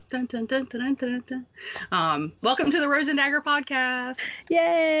Dun, dun, dun, dun, dun, dun. Welcome to the Rose and Dagger podcast.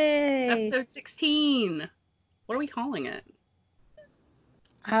 Yay! Episode 16. What are we calling it?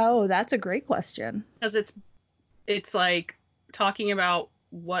 Oh, that's a great question. Because it's like talking about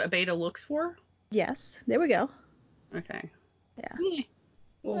what a beta looks for. Yes, there we go. Okay. Yeah.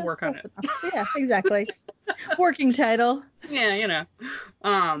 We'll work on it. Yeah, exactly. Working title. Yeah, you know.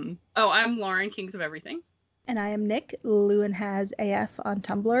 I'm Lauren, Kings of Everything. And I am Nick. Lewin has AF on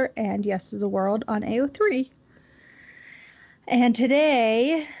Tumblr and Yes is a World on AO3. And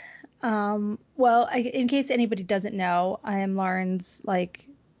today, in case anybody doesn't know, I am Lauren's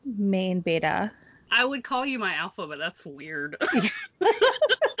main beta. I would call you my alpha, but that's weird.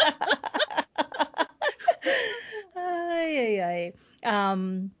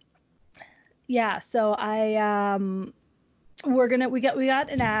 So we got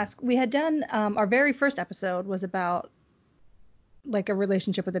an ask. We had done our very first episode was about a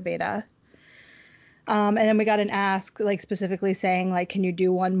relationship with a beta. And then we got an ask specifically saying can you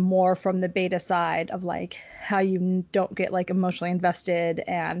do one more from the beta side of how you don't get emotionally invested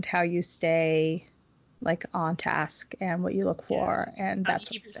and how you stay on task and what you look for and how you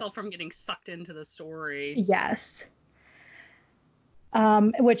keep yourself from getting sucked into the story. Yes.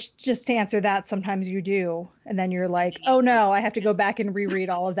 Which, just to answer that, sometimes you do, and then you're like, oh no, I have to go back and reread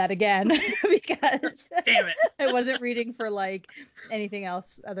all of that again because damn it, I wasn't reading for anything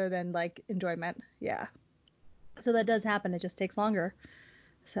else other than enjoyment. Yeah. So that does happen. It just takes longer.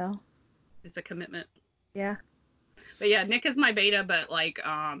 So it's a commitment. Yeah. But yeah, Nick is my beta, but I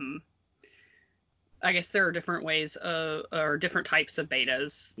guess there are different ways or different types of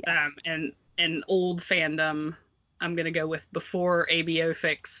betas. Yes. And old fandom, I'm gonna go with before ABO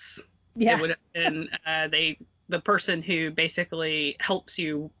fix. Yeah. It would have been the person who basically helps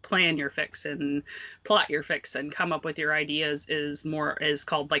you plan your fix and plot your fix and come up with your ideas is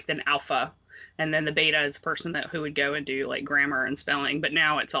called an alpha, and then the beta is the person who would go and do grammar and spelling. But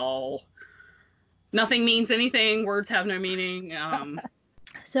now it's all nothing means anything. Words have no meaning. Oh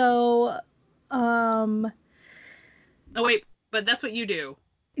wait, but that's what you do.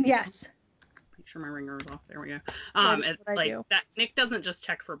 Yes. Make sure my ringer's off. There we go. That Nick doesn't just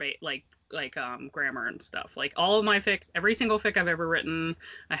check for grammar and stuff. All of my fics, every single fic I've ever written,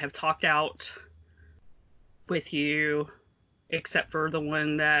 I have talked out with you, except for the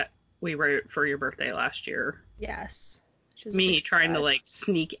one that we wrote for your birthday last year. Yes. Me trying to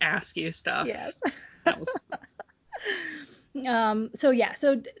sneak ask you stuff. Yes. That was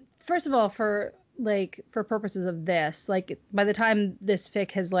So first of all, for purposes of this, by the time this fic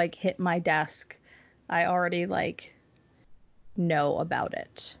has hit my desk, I already know about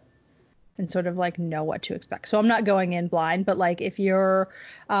it and sort of know what to expect. So I'm not going in blind, but if you're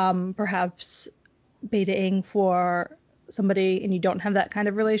perhaps betaing for somebody and you don't have that kind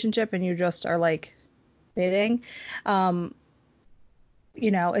of relationship and you just are betaing,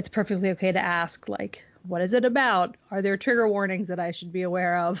 it's perfectly okay to ask what is it about? Are there trigger warnings that I should be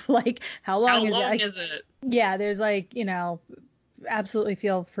aware of? How long is it? Yeah, there's absolutely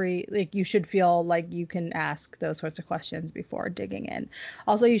feel free. You should feel you can ask those sorts of questions before digging in.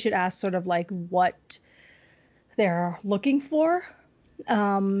 Also, you should ask sort of what they're looking for.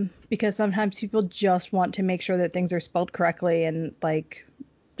 Because sometimes people just want to make sure that things are spelled correctly and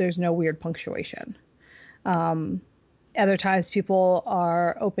there's no weird punctuation. Other times people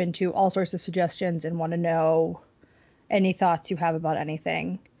are open to all sorts of suggestions and want to know any thoughts you have about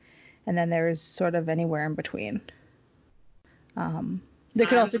anything. And then there's sort of anywhere in between. There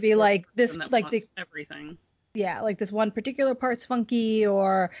could also be everything. Yeah, this one particular part's funky,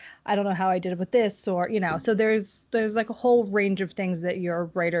 or I don't know how I did it with this, or so there's a whole range of things that your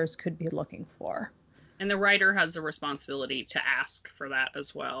writers could be looking for. And the writer has the responsibility to ask for that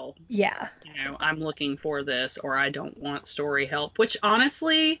as well. Yeah. I'm looking for this, or I don't want story help, which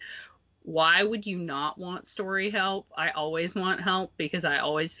honestly, why would you not want story help? I always want help because I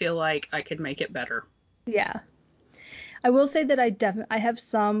always feel like I could make it better. Yeah. I will say that I have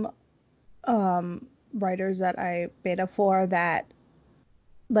some writers that I beta for that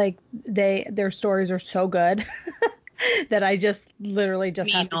their stories are so good that I just literally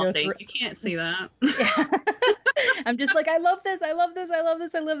just have to go through. You can't see that. Yeah. I'm just I love this, I love this, I love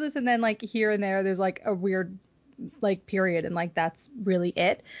this, I love this, and then here and there there's a weird period, and that's really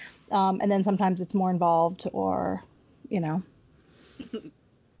it. And then sometimes it's more involved, or yeah.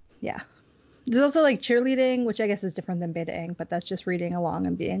 There's also cheerleading, which I guess is different than betaing, but that's just reading along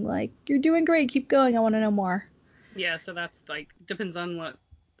and being you're doing great, keep going, I want to know more. Yeah, so that's depends on what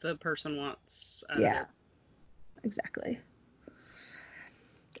the person wants. Yeah, exactly.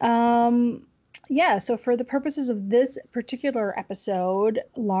 Yeah, so for the purposes of this particular episode,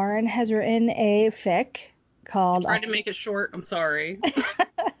 Lauren has written a fic called... I tried to make it short. I'm sorry.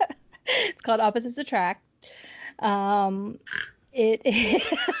 It's called Opposites Attract. It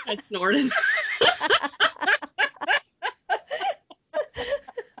is... I snorted.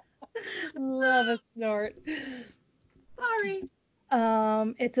 Love a snort. Sorry.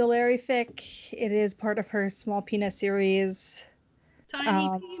 It's a Larry fic. It is part of her Small Penis series.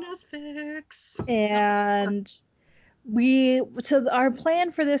 Tiny Penis Fics. And so our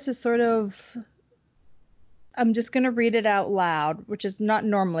plan for this is sort of, I'm just going to read it out loud, which is not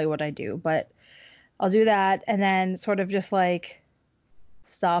normally what I do, but I'll do that and then sort of just like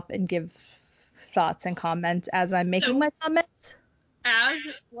stop and give thoughts and comments as I'm making my comments.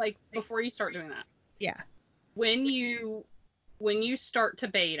 Before you start doing that. Yeah. When you start to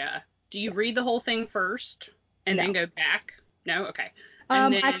beta, do you read the whole thing first and then go back? No? Okay.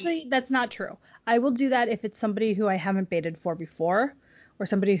 Actually, that's not true. I will do that if it's somebody who I haven't baited for before, or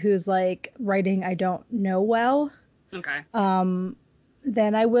somebody who's like writing I don't know well. Okay.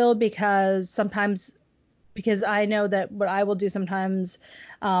 Then I will because I know that what I will do sometimes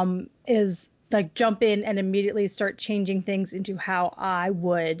is like jump in and immediately start changing things into how I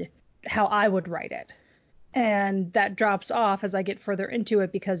would write it. And that drops off as I get further into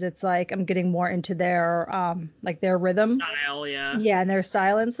it because it's like I'm getting more into their their rhythm. Style, yeah. Yeah, and their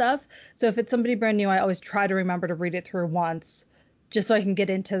style and stuff. So if it's somebody brand new, I always try to remember to read it through once just so I can get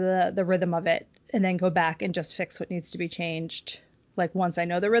into the rhythm of it and then go back and just fix what needs to be changed. Like once I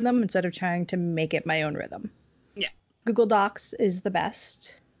know the rhythm instead of trying to make it my own rhythm. Yeah. Google Docs is the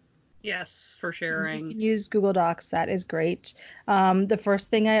best. Yes, for sharing. You can use Google Docs. That is great. The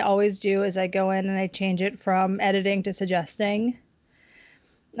first thing I always do is I go in and I change it from editing to suggesting,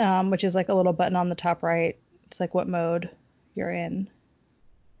 which is like a little button on the top right. It's like what mode you're in.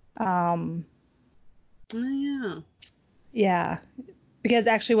 Oh, yeah. Yeah. Because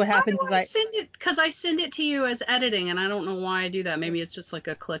actually what happens is I send it to you as editing, and I don't know why I do that. Maybe it's just like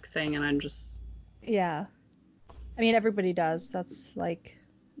a click thing, and I'm just... Yeah. I mean, everybody does. That's like...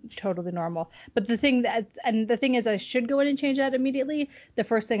 totally normal. But the thing is I should go in and change that immediately. The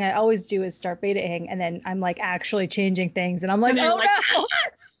first thing I always do is start betaing and then I'm like actually changing things and I'm like, oh no.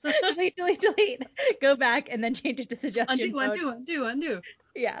 delete, go back and then change it to suggestion mode. Undo.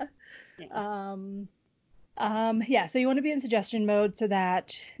 Yeah. Yeah, so you want to be in suggestion mode so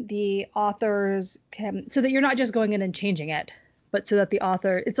that the authors so that you're not just going in and changing it, but so that the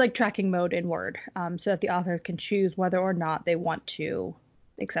author, it's like tracking mode in Word, so that the authors can choose whether or not they want to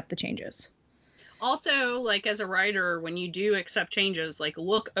accept the changes. Also, like as a writer, when you do accept changes, like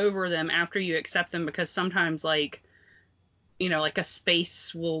look over them after you accept them, because sometimes like a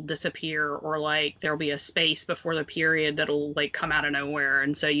space will disappear, or like there'll be a space before the period that'll like come out of nowhere,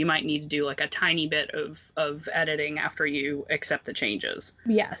 and so you might need to do like a tiny bit of editing after you accept the changes.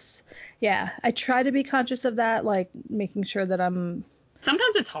 Yes. Yeah, I try to be conscious of that, like making sure that I'm...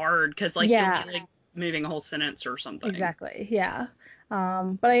 Sometimes it's hard because like you'll be like moving a whole sentence or something. Exactly. Yeah.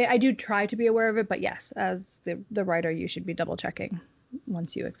 But I do try to be aware of it. But yes, as the writer, you should be double checking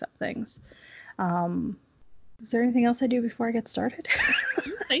once you accept things. Is there anything else I do before I get started? I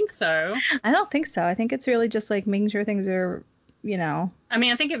don't think so. I don't think so. I think it's really just like making sure things are, I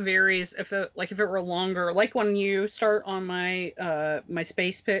mean, I think it varies. If it were longer, like when you start on my my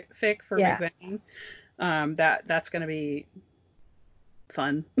space fic for Big Bang, that's gonna be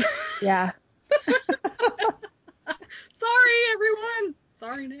fun. Yeah. Sorry, everyone.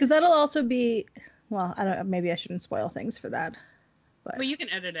 Sorry, Nick. Because that'll also be, well, I don't. Maybe I shouldn't spoil things for that. But you can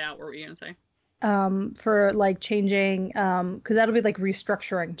edit out. What were you gonna say? For like changing, because that'll be like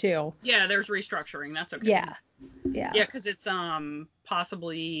restructuring too. Yeah, there's restructuring. That's okay. Yeah. Yeah, because it's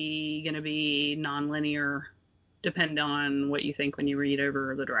possibly gonna be non-linear, depend on what you think when you read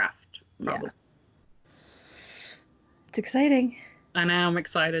over the draft. Probably. Yeah. It's exciting. I know. I'm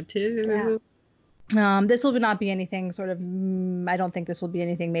excited too. Yeah. This will not be anything sort of. I don't think this will be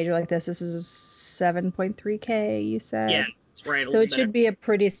anything major like this. This is 7.3K. You said. Yeah, it's right. So it should be a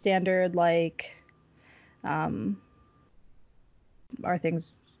pretty standard like. Are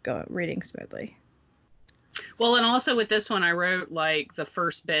things reading smoothly? Well, and also with this one, I wrote like the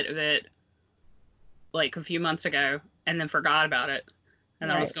first bit of it like a few months ago, and then forgot about it. And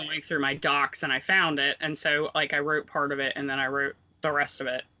then I was going through my docs and I found it, and so like I wrote part of it and then I wrote the rest of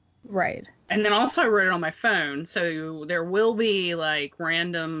it. Right. And then also I wrote it on my phone, so there will be like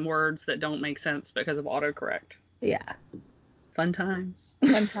random words that don't make sense because of autocorrect. Yeah. Fun times.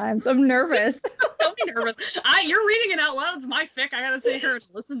 Fun times. I'm nervous. Don't be nervous. You're reading it out loud. It's my fic. I gotta sit here and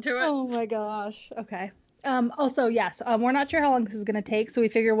listen to it. Oh my gosh. Okay. Also, yes, we're not sure how long this is gonna take, so we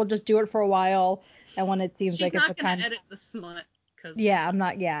figure we'll just do it for a while, and when it seems like it's the time. She's not gonna edit the smut. Yeah, I'm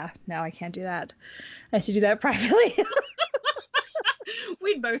not. Yeah, no, I can't do that. I should do that privately.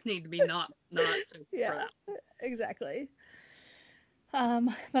 We'd both need to be not so for that. Exactly.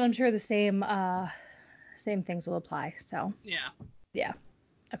 But I'm sure the same things will apply. So. Yeah. Yeah.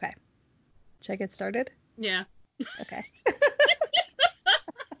 Okay. Should I get started? Yeah. Okay.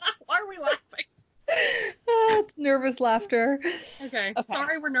 Why are we laughing? It's nervous laughter. Okay.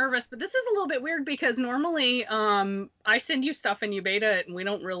 Sorry we're nervous, but this is a little bit weird because normally I send you stuff and you beta it and we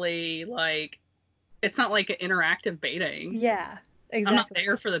don't really it's not like an interactive baiting. Yeah, exactly. I'm not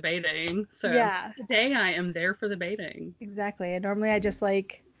there for the baiting. So yeah. Today I am there for the baiting. Exactly. And normally I just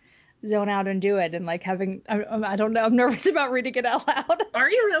zone out and do it and I don't know, I'm nervous about reading it out loud. Are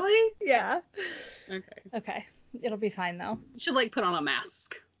you really? Yeah. Okay. It'll be fine though. You should put on a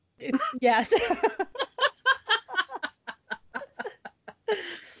mask. Yes.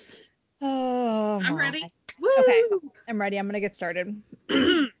 Oh, I'm ready. Woo! Okay, I'm ready. I'm gonna get started. I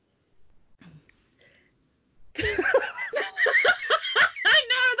know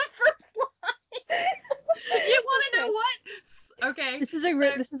the first line. You want to know what? Okay. This is a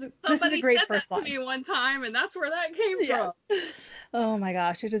great first line. Somebody said that to me one time, and that's where that came from. Oh my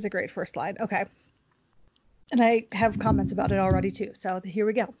gosh, it is a great first line. Okay. And I have comments about it already too. So here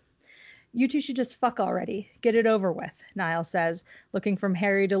we go. You two should just fuck already. Get it over with, Niall says, looking from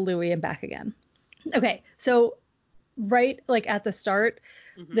Harry to Louis and back again. Okay, so right at the start,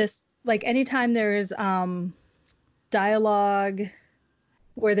 this anytime there's dialogue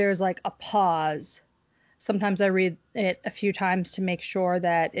where there's a pause, sometimes I read it a few times to make sure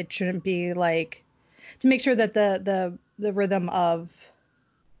that it shouldn't be to make sure that the rhythm of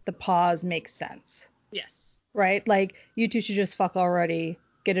the pause makes sense. Yes. Right? You two should just fuck already.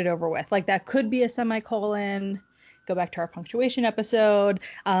 Get it over with. That could be a semicolon. Go back to our punctuation episode.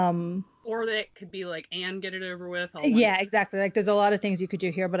 Or that could be and get it over with. Yeah, exactly. There's a lot of things you could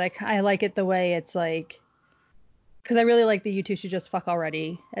do here, but I like it the way it's because I really like the you two should just fuck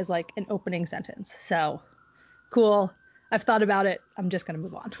already as an opening sentence. So cool. I've thought about it. I'm just gonna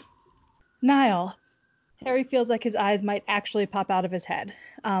move on. Niall. Harry feels like his eyes might actually pop out of his head.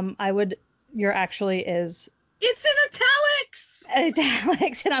 Your actually is. It's in italics,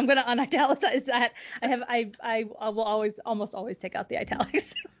 and I'm gonna unitalicize that. I will almost always take out the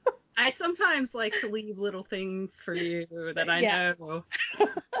italics. I sometimes like to leave little things for you that I know.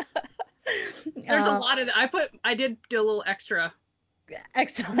 There's a lot of I did do a little extra.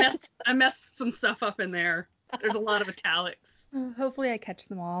 Excellent. I messed some stuff up in there. There's a lot of italics. Hopefully I catch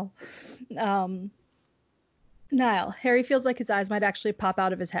them all. Niall, Harry feels like his eyes might actually pop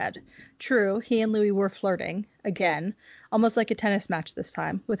out of his head. True, he and Louis were flirting, again, almost like a tennis match this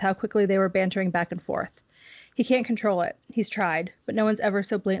time, with how quickly they were bantering back and forth. He can't control it. He's tried, but no one's ever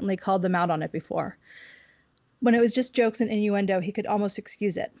so blatantly called them out on it before. When it was just jokes and innuendo, he could almost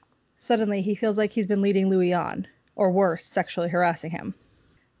excuse it. Suddenly, he feels like he's been leading Louis on, or worse, sexually harassing him.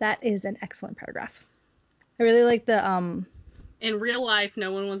 That is an excellent paragraph. I really like the In real life,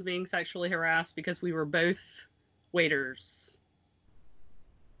 no one was being sexually harassed because we were both waiters.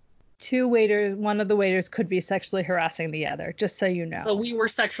 Two waiters, one of the waiters could be sexually harassing the other, just so you know. But we were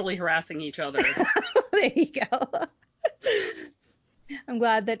sexually harassing each other. There you go. I'm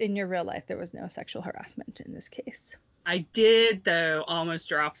glad that in your real life there was no sexual harassment in this case. I did, though, almost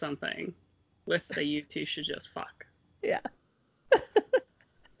drop something with the you two should just fuck. Yeah.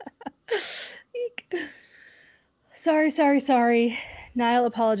 Sorry. Niall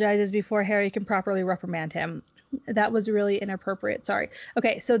apologizes before Harry can properly reprimand him. That was really inappropriate. Sorry.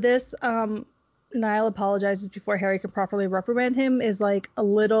 Okay, so this Niall apologizes before Harry can properly reprimand him is a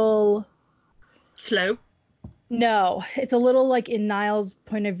little slow. No, it's a little in Niall's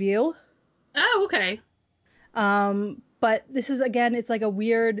point of view. Oh, okay. But this is again, it's a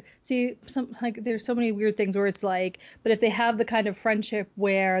weird. See, there's so many weird things where it's but if they have the kind of friendship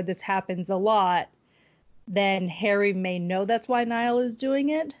where this happens a lot, then Harry may know that's why Niall is doing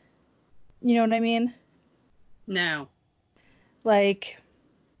it. You know what I mean? No. This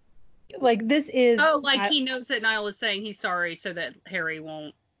is. Oh, he knows that Niall is saying he's sorry so that Harry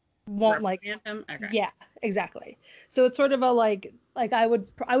won't him? Okay. Yeah, exactly. So it's sort of a I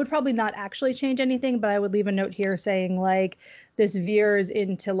would probably not actually change anything, but I would leave a note here saying this veers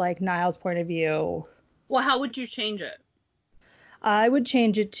into Niall's point of view. Well, how would you change it? I would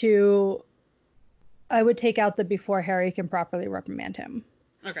change it to I would take out the before Harry can properly reprimand him.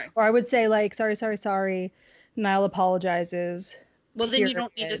 Okay. Or I would say sorry. Niall apologizes. Well, then you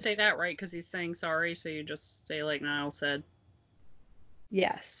don't need to say that, right? Because he's saying sorry, so you just say Niall said.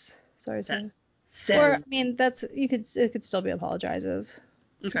 Yes. Sorry. Or, I mean, it could still be apologizes.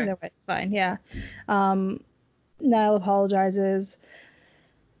 Okay. Either way, it's fine, yeah. Niall apologizes.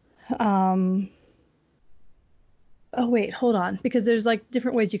 Oh, wait, hold on. Because there's, like,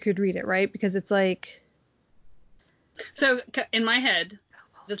 different ways you could read it, right? Because it's like... So, in my head,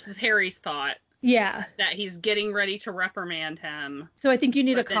 this is Harry's thought. Yeah. That he's getting ready to reprimand him. So I think you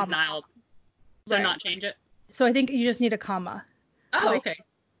need a comma. Not change it? So I think you just need a comma. Oh, like, okay.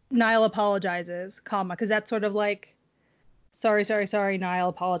 Niall apologizes, comma, because that's sort of like, sorry, Niall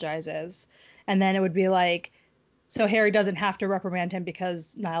apologizes. And then it would be like, so Harry doesn't have to reprimand him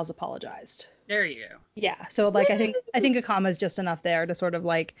because Niall's apologized. There you go. Yeah. So, like, I think a comma is just enough there to sort of,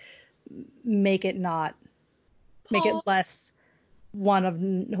 like, make it less one of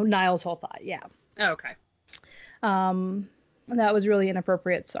Niall's whole thought. Yeah. Oh, okay. That was really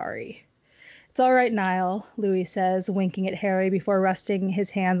inappropriate. Sorry. It's all right, Niall, Louis says, winking at Harry before resting his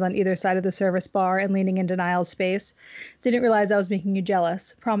hands on either side of the service bar and leaning into Niall's space. Didn't realize I was making you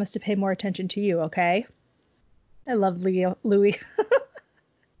jealous. Promise to pay more attention to you, okay? I love Louis.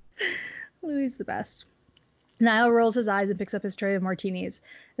 Louis the best. Niall rolls his eyes and picks up his tray of martinis.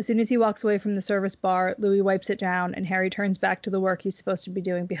 As soon as he walks away from the service bar, Louis wipes it down, and Harry turns back to the work he's supposed to be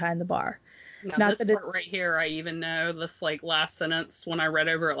doing behind the bar. Now, this part right here, I even know this, like, last sentence. When I read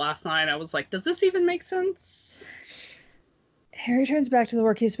over it last night, I was like, does this even make sense? Harry turns back to the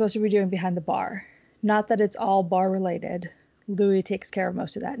work he's supposed to be doing behind the bar. Not that it's all bar related. Louis takes care of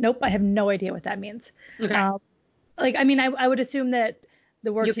most of that. Nope, I have no idea what that means. Okay. I would assume that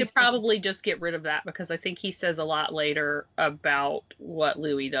the work... You could probably just get rid of that because I think he says a lot later about what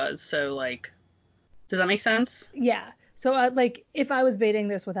Louis does. So, like, does that make sense? Yeah. So, like, if I was baiting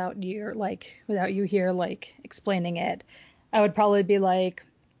this without you here, like, explaining it, I would probably be like,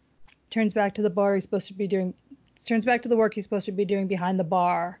 turns back to the work he's supposed to be doing behind the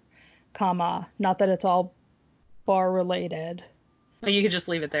bar, comma, not that it's all bar related. Well, you could just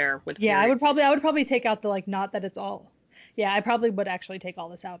leave it there with. Yeah, period. I would probably take out the, like, not that it's all. Yeah, I probably would actually take all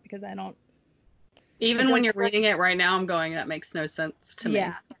this out because I don't. Even when you're reading it right now, I'm going, that makes no sense to me.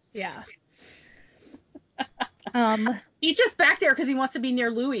 Yeah. He's just back there because he wants to be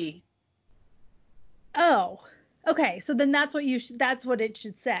near Louis. Oh, okay. So then that's what it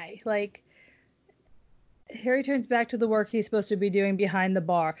should say. Like, Harry turns back to the work he's supposed to be doing behind the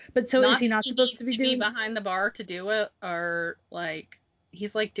bar. But so is he not supposed to be doing behind the bar to do it, or like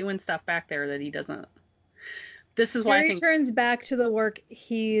he's like doing stuff back there that he doesn't. This is why Harry turns back to the work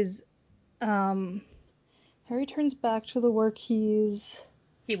he's. Harry turns back to the work he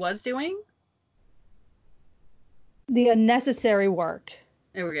was doing. The unnecessary work.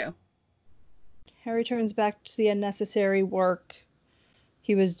 There we go. Harry turns back to the unnecessary work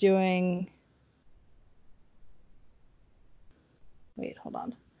he was doing. Wait, hold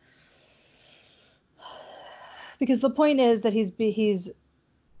on. Because the point is that he's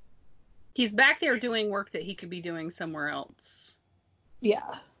back there doing work that he could be doing somewhere else.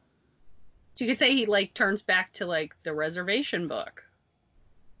 Yeah. So you could say he, like, turns back to, like, the reservation book.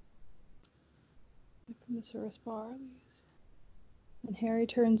 From the service bar. And Harry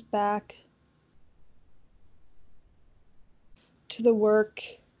turns back to the work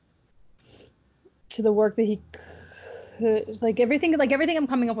that he could, like, everything I'm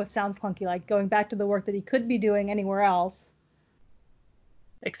coming up with sounds clunky, like going back to the work that he could be doing anywhere else.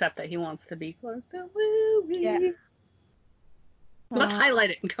 Except that he wants to be close to Louis. Yeah. Let's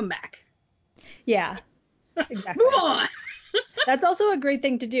highlight it and come back. Yeah. Exactly. Move on. That's also a great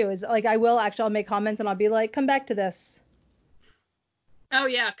thing to do, is, like, I'll make comments and I'll be like, come back to this. Oh,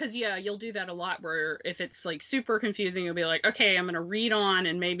 yeah, because, yeah, you'll do that a lot where if it's, like, super confusing, you'll be like, okay, I'm going to read on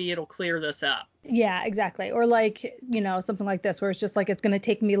and maybe it'll clear this up. Yeah, exactly. Or, like, something like this where it's just, like, it's going to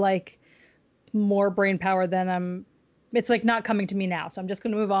take me, like, more brain power than it's, like, not coming to me now. So I'm just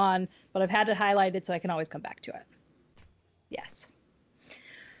going to move on, but I've had it highlighted so I can always come back to it. Yes.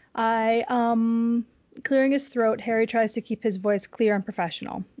 Clearing his throat, Harry tries to keep his voice clear and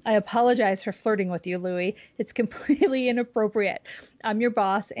professional. I apologize for flirting with you, Louis. It's completely inappropriate. I'm your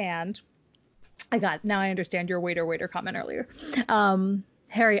boss, and now I understand your waiter comment earlier.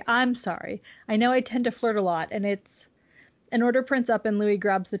 Harry, I'm sorry. I know I tend to flirt a lot, and it's... An order prints up and Louis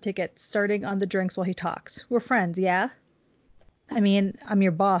grabs the ticket, starting on the drinks while he talks. We're friends, yeah? I mean, I'm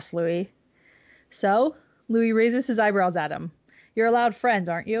your boss, Louis. So? Louis raises his eyebrows at him. You're allowed friends,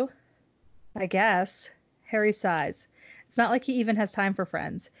 aren't you? I guess. Harry sighs. It's not like he even has time for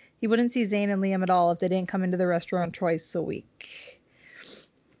friends. He wouldn't see Zayn and Liam at all if they didn't come into the restaurant twice a week.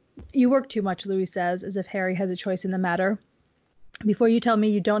 You work too much, Louis says, as if Harry has a choice in the matter. Before you tell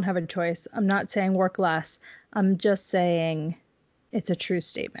me you don't have a choice, I'm not saying work less. I'm just saying it's a true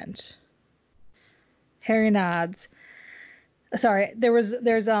statement. Harry nods. Sorry, there's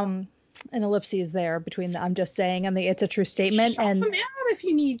an ellipses there between the I'm just saying and the it's a true statement. Shut them out if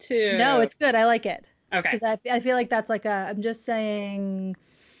you need to. No, it's good. I like it. Okay. Because I feel like that's like I'm just saying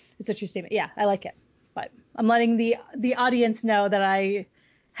it's a true statement. Yeah, I like it. But I'm letting the audience know that I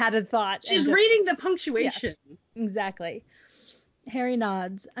had a thought. She's reading the punctuation. Yes, exactly. Harry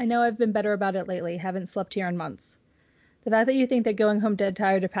nods. I know I've been better about it lately. Haven't slept here in months. The fact that you think that going home dead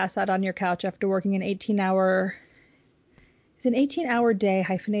tired to pass out on your couch after working an 18-hour... Is an 18-hour day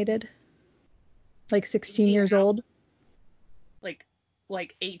hyphenated? Like 16 years old? Like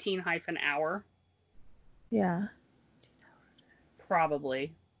 18-hour? Yeah.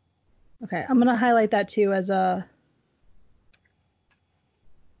 Probably. Okay, I'm going to highlight that too as a...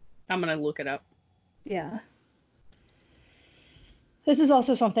 I'm going to look it up. Yeah. This is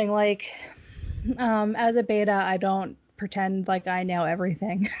also something like, as a beta, I don't pretend like I know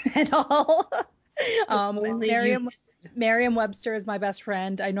everything at all. Merriam-Webster is my best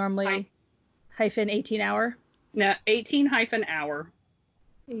friend. I normally hyphen 18-hour. No, 18-hour.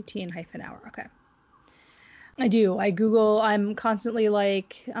 18-hour. Okay. I do. I Google. I'm constantly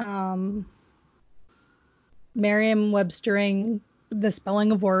like Merriam-Webstering the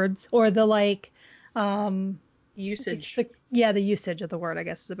spelling of words or the like usage. The usage of the word, I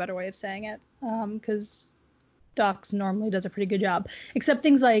guess, is a better way of saying it. Because Docs normally does a pretty good job, except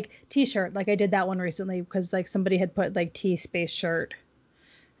things like t-shirt. Like I did that one recently because like somebody had put like T space shirt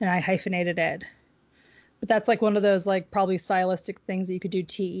and I hyphenated it. But that's like one of those like probably stylistic things that you could do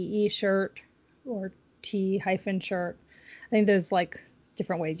TEE shirt or T hyphen shirt. I think there's like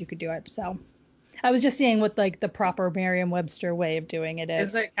different ways you could do it. So I was just seeing what like the proper Merriam-Webster way of doing it is.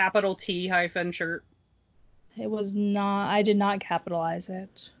 Is it capital T hyphen shirt? It was not. I did not capitalize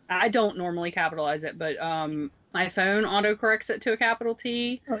it. I don't normally capitalize it, but my phone autocorrects it to a capital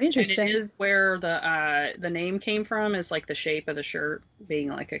T. Oh, interesting. And it is where the name came from, is like the shape of the shirt being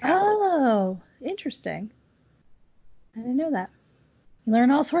like a capital. Oh, interesting. I didn't know that. You learn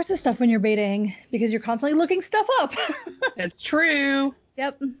all sorts of stuff when you're baiting because you're constantly looking stuff up. It's true.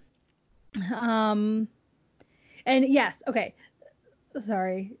 Yep. And yes, okay.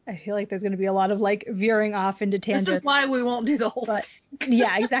 Sorry, I feel like there's going to be a lot of like veering off into tangents. This is why we won't do the whole thing.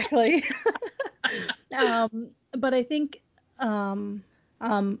 Yeah, exactly. But I think,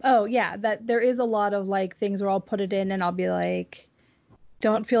 oh yeah, that there is a lot of like things where I'll put it in and I'll be like,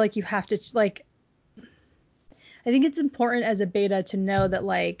 don't feel like you have to like. I think it's important as a beta to know that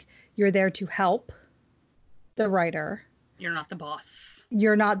like you're there to help the writer. You're not the boss.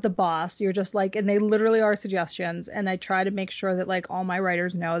 You're not the boss. You're just like, and they literally are suggestions. And I try to make sure that like all my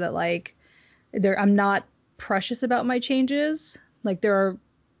writers know that like I'm not precious about my changes. Like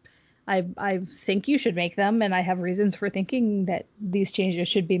I think you should make them and I have reasons for thinking that these changes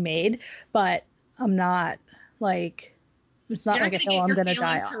should be made, but I'm not like, it's not like a hill I'm going to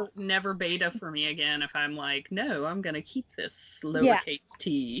die on. Never beta for me again if I'm like, no, I'm going to keep this lowercase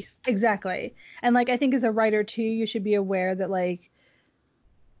t. Exactly. And like, I think as a writer too, you should be aware that like,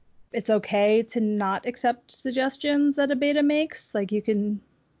 it's okay to not accept suggestions that a beta makes. Like you can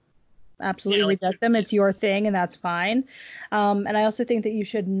absolutely reject them. It's your thing and that's fine. And I also think that you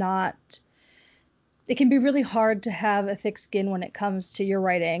should not, it can be really hard to have a thick skin when it comes to your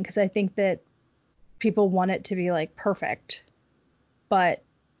writing because I think that people want it to be like perfect, but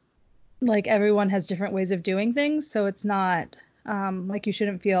like everyone has different ways of doing things. So it's not like you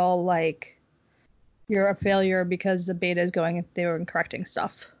shouldn't feel like you're a failure because the beta is going through and correcting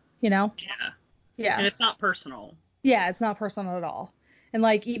stuff. You know? Yeah. And it's not personal. Yeah, it's not personal at all. And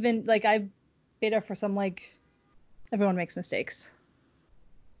like even like I beta for some like everyone makes mistakes.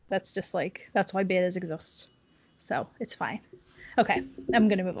 That's just like that's why betas exist. So it's fine. Okay, I'm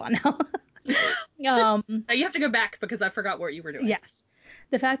gonna move on now. You have to go back because I forgot what you were doing. Yes.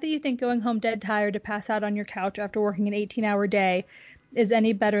 The fact that you think going home dead tired to pass out on your couch after working an 18-hour day is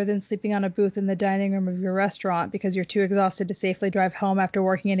any better than sleeping on a booth in the dining room of your restaurant because you're too exhausted to safely drive home after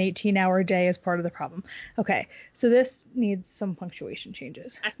working an 18-hour day is part of the problem. Okay, so this needs some punctuation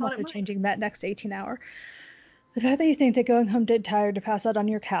changes. I thought it might. Changing that next 18-hour. The fact that you think that going home dead tired to pass out on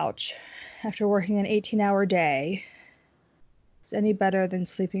your couch after working an 18-hour day is any better than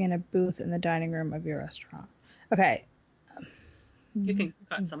sleeping in a booth in the dining room of your restaurant. Okay. You can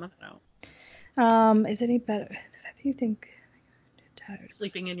cut some of it out. Is any better? The fact that you think tired.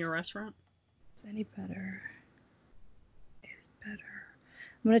 Sleeping in your restaurant? Is any better? Is better.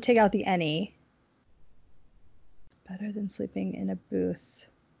 I'm going to take out the any. It's better than sleeping in a booth.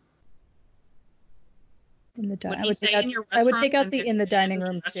 In the dining room. I would take out the in the dining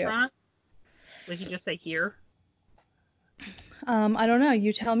room too. Would he just say here? I don't know.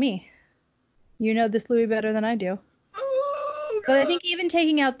 You tell me. You know this Louis better than I do. Oh, God. But I think even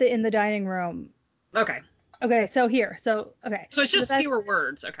taking out the in the dining room. Okay. Okay, so here. So it's just fewer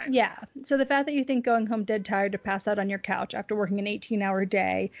words. Okay. Yeah. So the fact that you think going home dead tired to pass out on your couch after working an 18-hour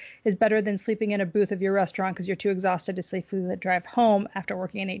day is better than sleeping in a booth of your restaurant because you're too exhausted to safely drive home after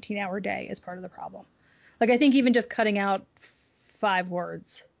working an 18-hour day is part of the problem. Like, I think even just cutting out 5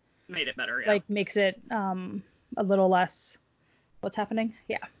 words made it better, yeah. Like, makes it a little less what's happening.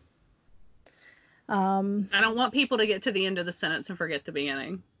 Yeah. I don't want people to get to the end of the sentence and forget the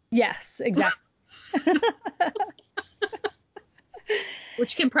beginning. Yes, exactly.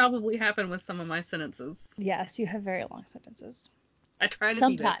 Which can probably happen with some of my sentences. Yes, you have very long sentences. I try to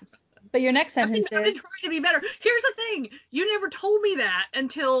sometimes. But your next sentence I've been trying to be better. Here's the thing. You never told me that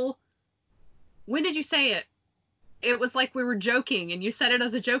until... When did you say it? It was like we were joking, and you said it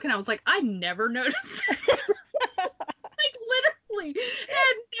as a joke, and I was like, I never noticed that. Like, literally. It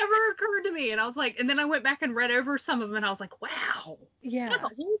had never occurred to me. And I was like, and then I went back and read over some of them, and I was like, wow. Yeah. That's a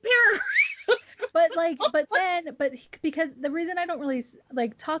whole paragraph. But because the reason I don't really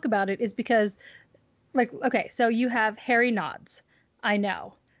like talk about it is because, like, okay, so you have Harry nods. I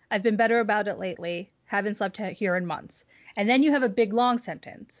know. I've been better about it lately. Haven't slept here in months. And then you have a big long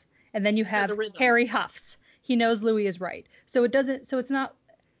sentence. And then you have Harry huffs. He knows Louis is right. So it's not,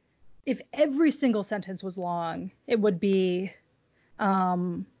 if every single sentence was long, it would be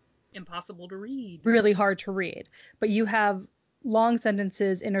impossible to read. Really hard to read. But you have long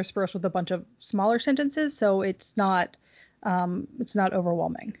sentences interspersed with a bunch of smaller sentences, so it's not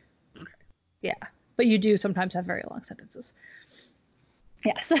overwhelming. Okay. Yeah. But you do sometimes have very long sentences.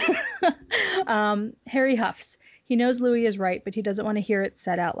 Yes. Harry huffs. He knows Louis is right, but he doesn't want to hear it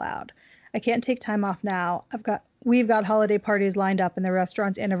said out loud. I can't take time off now. We've got holiday parties lined up, and the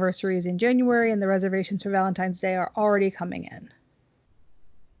restaurant's anniversary is in January, and the reservations for Valentine's Day are already coming in.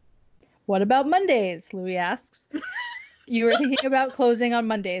 What about Mondays? Louis asks. You were thinking about closing on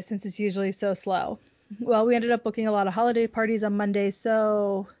Mondays since it's usually so slow. Well, we ended up booking a lot of holiday parties on Mondays,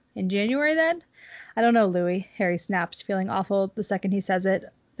 so in January then? I don't know, Louis, Harry snaps, feeling awful the second he says it,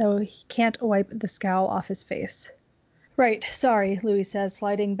 though he can't wipe the scowl off his face. Right, sorry, Louis says,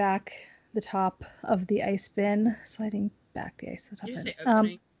 sliding back the top of the ice bin. Sliding back the ice. Did you say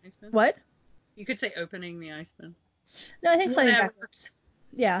opening the ice bin? What? You could say opening the ice bin. No, I think sliding back works.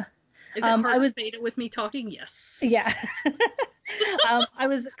 Yeah. Is it hard to say it with me talking? Yes. Yeah. I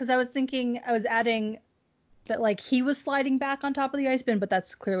was thinking, I was adding that, like, he was sliding back on top of the ice bin, but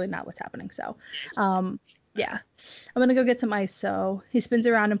that's clearly not what's happening. So, yeah. I'm going to go get some ice. So he spins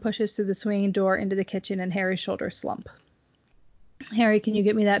around and pushes through the swinging door into the kitchen, and Harry's shoulders slump. Harry, can you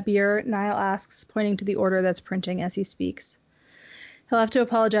get me that beer? Niall asks, pointing to the order that's printing as he speaks. He'll have to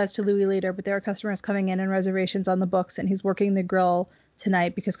apologize to Louis later, but there are customers coming in and reservations on the books, and he's working the grill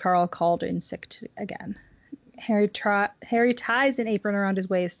tonight because Carl called in sick again. Harry ties an apron around his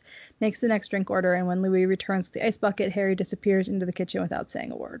waist, makes the next drink order, and when Louis returns with the ice bucket, Harry disappears into the kitchen without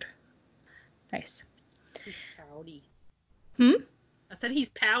saying a word. Nice. He's pouty. I said he's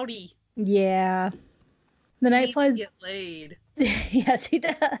pouty. Yeah. The night flies. Get laid. Yes, he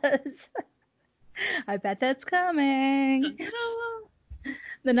does. I bet that's coming.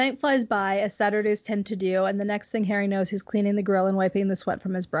 The night flies by, as Saturdays tend to do, and the next thing Harry knows, he's cleaning the grill and wiping the sweat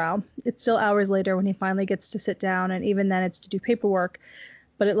from his brow. It's still hours later when he finally gets to sit down, and even then it's to do paperwork,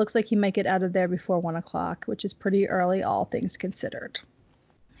 but it looks like he might get out of there before 1 o'clock, which is pretty early, all things considered.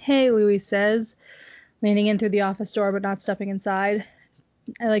 Hey, Louis says, leaning in through the office door but not stepping inside.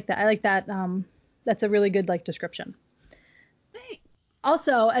 I like that. That's a really good, like, description. Thanks.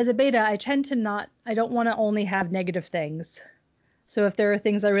 Also, as a beta, I don't want to only have negative things. So if there are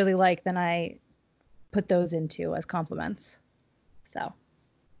things I really like, then I put those into as compliments. So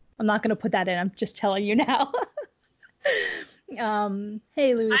I'm not going to put that in. I'm just telling you now.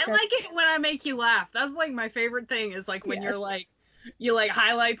 Hey, Louis. I like it when I make you laugh. That's like my favorite thing is like when you're like, you like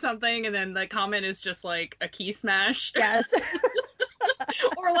highlight something and then the comment is just like a key smash. Yes.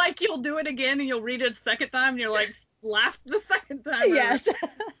 Or like you'll do it again and you'll read it a second time and you're like, laughed the second time. Yes.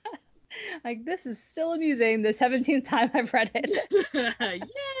 Like, this is still amusing the 17th time I've read it.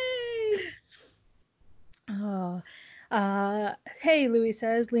 Yay! Oh. Hey, Louis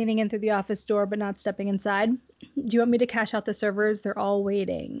says, leaning in through the office door but not stepping inside. Do you want me to cash out the servers? They're all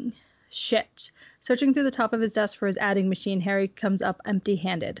waiting. Shit. Searching through the top of his desk for his adding machine, Harry comes up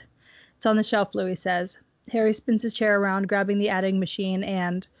empty-handed. It's on the shelf, Louis says. Harry spins his chair around, grabbing the adding machine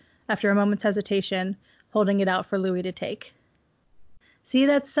and, after a moment's hesitation, holding it out for Louis to take. See,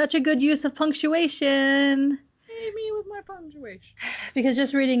 that's such a good use of punctuation. Hey, me with my punctuation. Because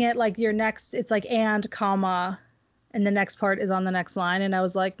just reading it, like, your next, it's like and, comma, And the next part is on the next line. And I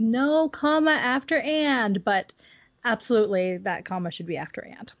was like, no comma after and. But absolutely, that comma should be after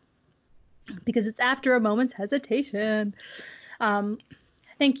and. Because it's after a moment's hesitation.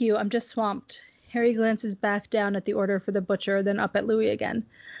 Thank you. I'm just swamped. Harry glances back down at the order for the butcher, then up at Louis again.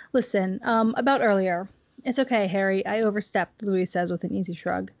 Listen, about earlier. It's okay, Harry. I overstepped, Louis says with an easy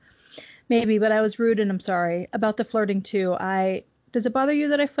shrug. Maybe, but I was rude and I'm sorry. About the flirting, too. Does it bother you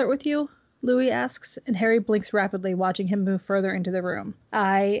that I flirt with you? Louis asks, and Harry blinks rapidly, watching him move further into the room.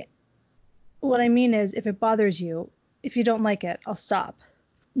 What I mean is, if it bothers you, if you don't like it, I'll stop.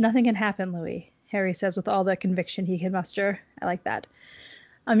 Nothing can happen, Louis, Harry says with all the conviction he can muster. I like that.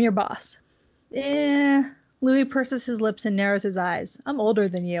 I'm your boss. Louis purses his lips and narrows his eyes. I'm older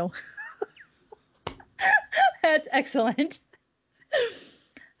than you. That's excellent.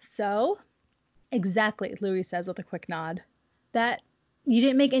 So? Exactly, Louis says with a quick nod. That, you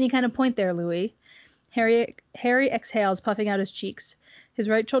didn't make any kind of point there, Louis. Harry exhales, puffing out his cheeks. His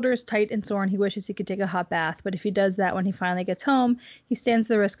right shoulder is tight and sore and he wishes he could take a hot bath, but if he does that when he finally gets home, he stands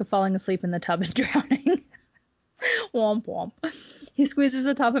the risk of falling asleep in the tub and drowning. Womp womp. He squeezes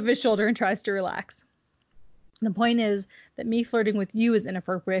the top of his shoulder and tries to relax. The point is that me flirting with you is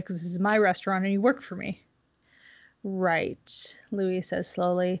inappropriate because this is my restaurant and you work for me. Right, Louis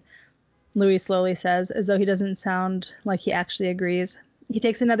slowly says, as though he doesn't sound like he actually agrees. He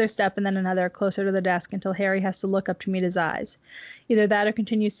takes another step and then another, closer to the desk until Harry has to look up to meet his eyes. Either that or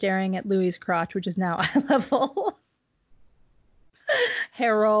continue staring at Louis's crotch, which is now eye level.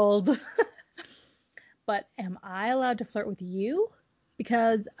 Harold. But am I allowed to flirt with you?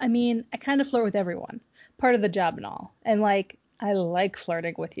 Because, I mean, I kind of flirt with everyone. Part of the job and all. And, like, I like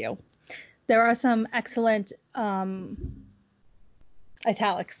flirting with you. There are some excellent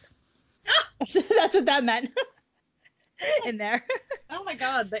italics. That's what that meant. In there. Oh my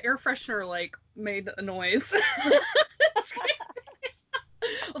god, the air freshener like made a noise. I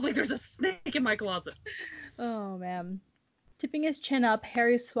was like, there's a snake in my closet. Oh man. Tipping his chin up,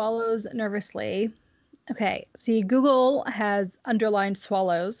 Harry swallows nervously. Okay, see, Google has underlined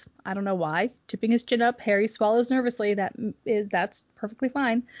swallows. I don't know why. Tipping his chin up, Harry swallows nervously. That's perfectly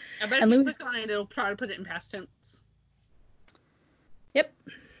fine. I bet if you click on it, it'll try to put it in past tense. Yep.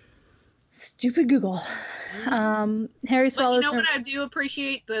 Stupid Google. Harry swallows. But you know what I do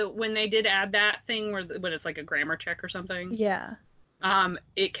appreciate when they did add that thing when it's like a grammar check or something. Yeah.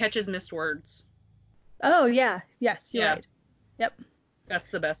 It catches missed words. Oh yeah. Yes, you're right. Yep.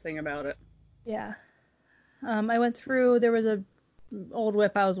 That's the best thing about it. Yeah. I went through. There was a old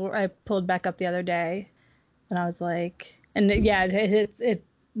whip I pulled back up the other day, and I was like, and it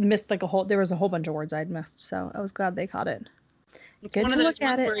missed like a whole. There was a whole bunch of words I'd missed, so I was glad they caught it. It's one of those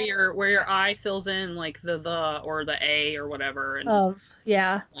ones where your eye fills in like the or the a or whatever. And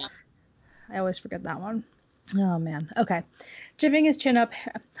yeah. I always forget that one. Oh man. Okay. Tipping his chin up.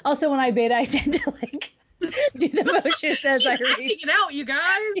 Also, when I beta, I tend to like do the motions as I read. Acting it out, you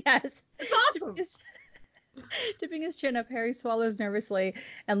guys. Yes. It's awesome. Tipping his chin up, Harry swallows nervously,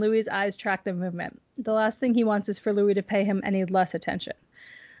 and Louis's eyes track the movement. The last thing he wants is for Louis to pay him any less attention.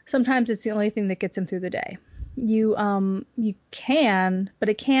 Sometimes it's the only thing that gets him through the day. You can, but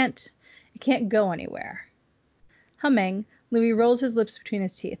it can't go anywhere. Humming, Louis rolls his lips between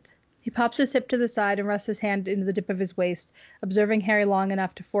his teeth. He pops his hip to the side and rests his hand into the dip of his waist, observing Harry long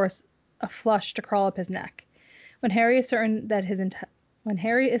enough to force a flush to crawl up his neck. When Harry is certain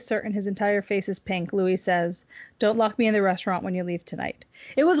his entire face is pink, Louis says, "Don't lock me in the restaurant when you leave tonight."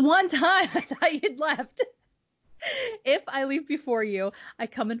 It was one time I thought you'd left. If I leave before you, I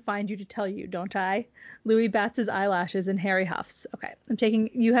come and find you to tell you, don't I? Louis bats his eyelashes and Harry huffs.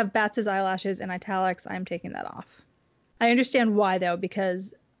 Okay, you have bats his eyelashes in italics. I'm taking that off. I understand why though,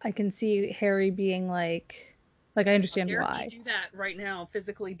 because I can see Harry being like I understand why. Do that right now.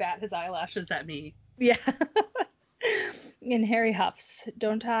 Physically bat his eyelashes at me. Yeah. And Harry huffs,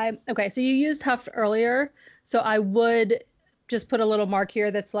 don't I? Okay, so you used huff earlier, so I would just put a little mark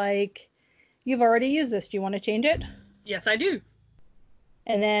here that's like, you've already used this. Do you want to change it? Yes, I do.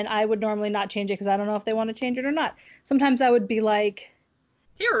 And then I would normally not change it because I don't know if they want to change it or not. Sometimes I would be like,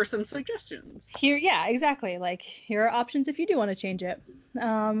 here are some suggestions. Yeah, exactly. Like, here are options if you do want to change it.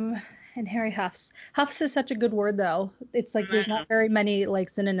 And Harry huffs. Huffs is such a good word, though. It's like there's not very many like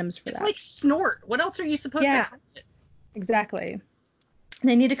synonyms for that. It's like snort. What else are you supposed to call it? Exactly.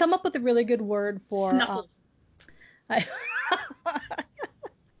 They need to come up with a really good word for snuffle.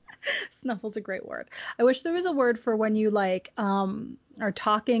 Snuffle's a great word. I wish there was a word for when you like are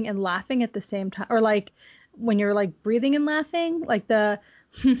talking and laughing at the same time, or like when you're like breathing and laughing, like the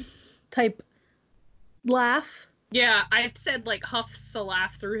type laugh. Yeah, I said like huffs a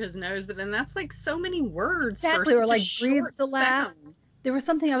laugh through his nose, but then that's like so many words exactly, for or such a like breathes short a laugh. sound. There was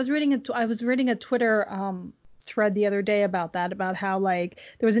something I was reading. I was reading a Twitter thread the other day about that, about how like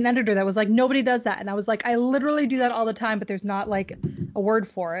there was an editor that was like, nobody does that, and I was like, I literally do that all the time, but there's not like a word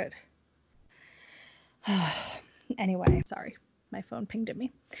for it. Anyway, sorry, my phone pinged at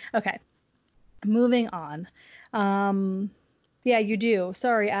me. Okay, moving on. Yeah, you do.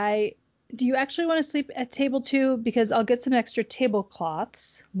 Sorry, do you actually want to sleep at table 2? Because I'll get some extra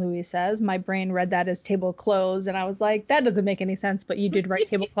tablecloths, Louis says. My brain read that as tablecloths, and I was like, that doesn't make any sense, but you did write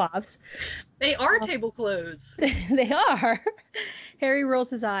tablecloths. They are tablecloths. They are. Harry rolls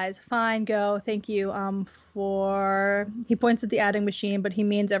his eyes. Fine, go. Thank you. He points at the adding machine, but he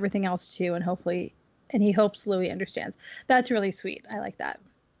means everything else too, and he hopes Louis understands. That's really sweet. I like that.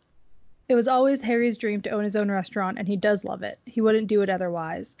 It was always Harry's dream to own his own restaurant, and he does love it. He wouldn't do it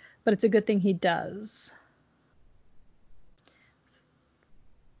otherwise, but it's a good thing he does.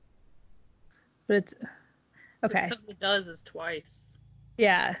 But it's okay. Because he does is twice.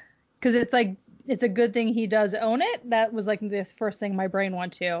 Yeah, because it's like it's a good thing he does own it. That was like the first thing my brain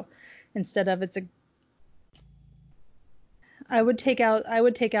went to, instead of I would take out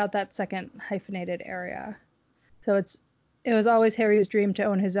that second hyphenated area. So it was always Harry's dream to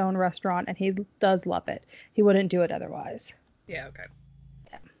own his own restaurant, and he does love it. He wouldn't do it otherwise. Yeah, okay.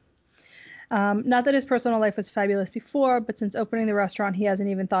 Yeah. Not that his personal life was fabulous before, but since opening the restaurant, he hasn't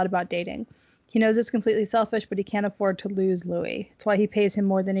even thought about dating. He knows it's completely selfish, but he can't afford to lose Louis. It's why he pays him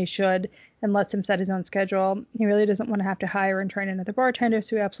more than he should and lets him set his own schedule. He really doesn't want to have to hire and train another bartender,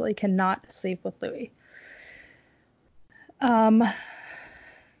 so he absolutely cannot sleep with Louis.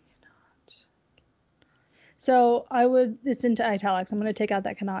 So it's into italics. I'm going to take out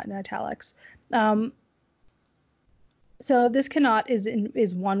that cannot in italics. So this cannot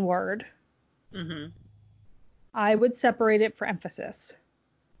is one word. Mm-hmm. I would separate it for emphasis.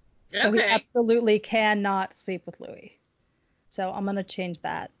 So okay. He absolutely cannot sleep with Louis. So I'm going to change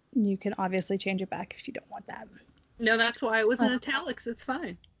that. You can obviously change it back if you don't want that. No, that's why it was in italics. It's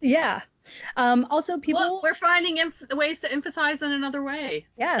fine. Yeah. Also, people. Look, we're finding ways to emphasize in another way.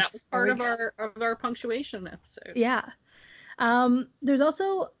 Yes. That was part of our punctuation episode. Yeah. There's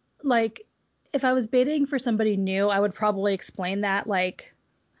also like, if I was baiting for somebody new, I would probably explain that like,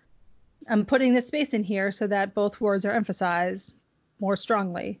 I'm putting this space in here so that both words are emphasized more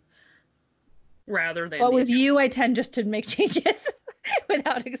strongly. Rather than. But with you, I tend just to make changes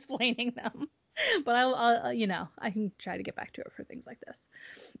without explaining them. But I'll I can try to get back to it for things like this.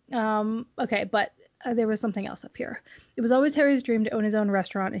 Okay, but there was something else up here. It was always Harry's dream to own his own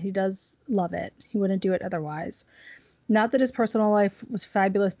restaurant, and he does love it. He wouldn't do it otherwise. Not that his personal life was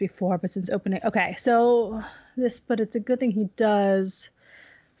fabulous before, but since opening. Okay, so but it's a good thing he does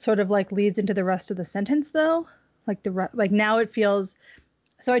sort of like leads into the rest of the sentence though. Like now it feels.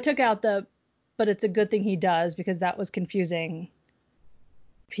 So I took out but it's a good thing he does, because that was confusing.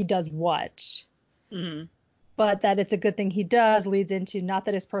 He does what? Mm-hmm. But that it's a good thing he does leads into not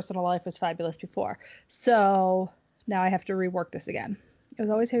that his personal life was fabulous before. So now I have to rework this again. It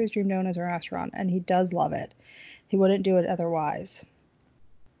was always Harry's dream to own his own restaurant, and he does love it. He wouldn't do it otherwise.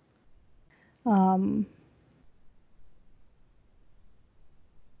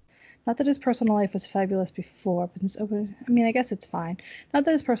 Not that his personal life was fabulous before, but since opening, I mean, I guess it's fine. Not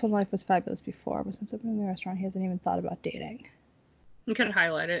that his personal life was fabulous before, but since opening the restaurant, he hasn't even thought about dating. You could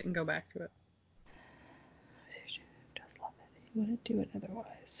highlight it and go back to it. He does love it. He wouldn't do it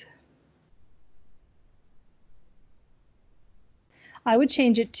otherwise. I would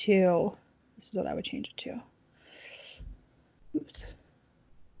change it to. This is what I would change it to. Oops.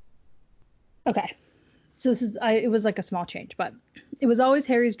 Okay. So it was like a small change, but it was always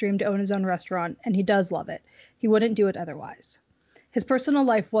Harry's dream to own his own restaurant, and he does love it. He wouldn't do it otherwise. His personal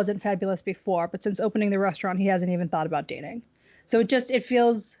life wasn't fabulous before, but since opening the restaurant, he hasn't even thought about dating. So it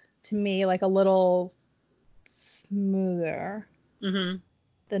feels to me like a little smoother. Mm-hmm.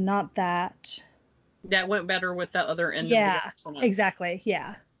 Than not that. That went better with the other end of the sentence. Exactly.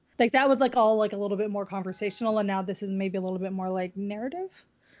 Yeah. Like that was like all like a little bit more conversational, and now this is maybe a little bit more like narrative.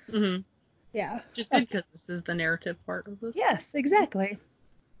 Mm-hmm. Yeah. Just good, because this is the narrative part of this. Yes, exactly.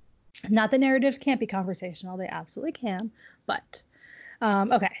 Not that narratives can't be conversational. They absolutely can. But,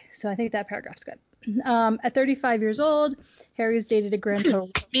 okay. So I think that paragraph's good. At 35 years old, Harry's dated a grand total.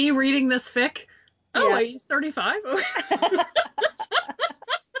 Me reading this fic? Oh, yeah. Wait, he's 35? I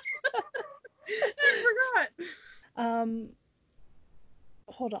forgot.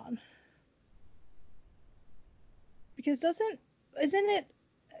 Hold on. Because isn't it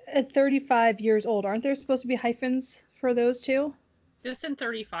at 35 years old? Aren't there supposed to be hyphens for those two? Just in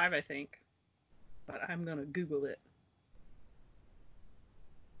 35, I think. but I'm gonna Google it.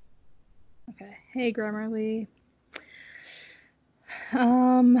 Okay. Hey, Grammarly. Is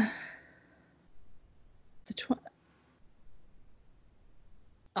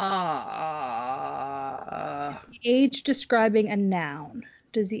the age describing a noun?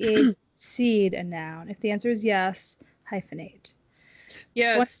 Does the age precede a noun? If the answer is yes, hyphenate.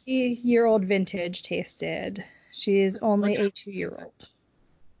 Yeah. 20-year-old vintage tasted. She is only a 2-year-old.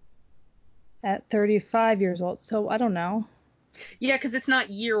 At 35 years old. So I don't know. Yeah, because it's not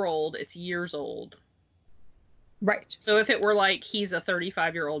year old, it's years old. Right. So if it were like he's a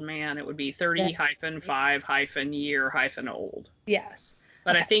 35-year-old man, it would be 30-5-old. Yes.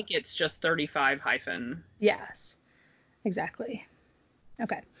 But okay. I think it's just 35 hyphen. Yes. Exactly.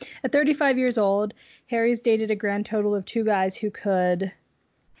 Okay. At 35 years old, Harry's dated a grand total of 2 guys who could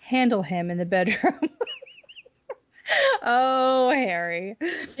handle him in the bedroom. Oh, Harry.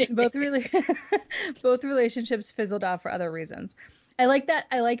 Both relationships fizzled out for other reasons. I like that.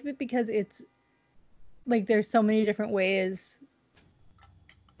 I like it because it's like there's so many different ways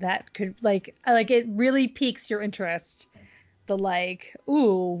that could it really piques your interest. The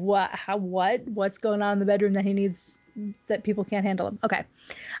what's going on in the bedroom that he needs, that people can't handle him. Okay.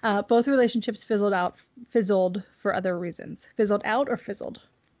 Both relationships fizzled for other reasons. Fizzled out or fizzled?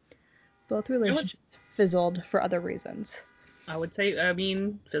 Both relationships fizzled for other reasons. I would say,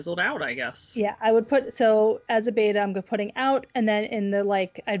 fizzled out, I guess. Yeah, I would put, so as a beta, I'm putting out, and then in the,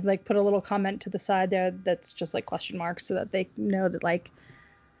 I'd put a little comment to the side there that's just question marks so that they know that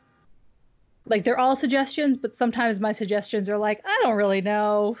they're all suggestions, but sometimes my suggestions are I don't really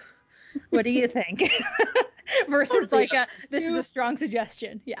know. What do you think? Versus this is a strong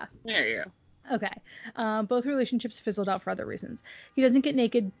suggestion. Yeah. There you go. Okay. Both relationships fizzled out for other reasons. He doesn't get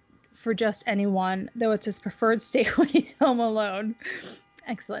naked for just anyone, though it's his preferred state when he's home alone.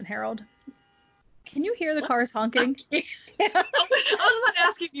 Excellent, Harold. Can you hear the cars honking? I was about to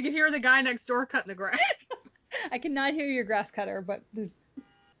ask you if you could hear the guy next door cutting the grass. I cannot hear your grass cutter, but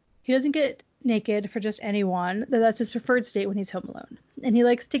he doesn't get naked for just anyone, though that's his preferred state when he's home alone. And he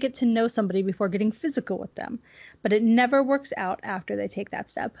likes to get to know somebody before getting physical with them. But it never works out after they take that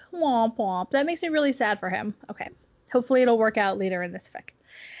step. Womp womp. That makes me really sad for him. Okay. Hopefully it'll work out later in this fic.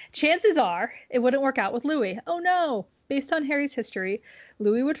 Chances are it wouldn't work out with Louis. Oh no! Based on Harry's history,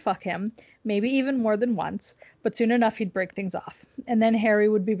 Louis would fuck him, maybe even more than once, but soon enough he'd break things off. And then Harry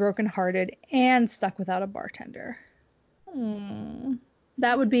would be brokenhearted and stuck without a bartender.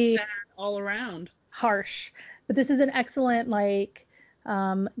 That would be all around harsh. But this is an excellent,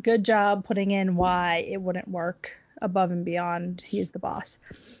 good job putting in why it wouldn't work above and beyond. He's the boss.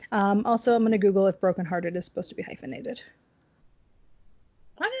 Also, I'm going to Google if brokenhearted is supposed to be hyphenated.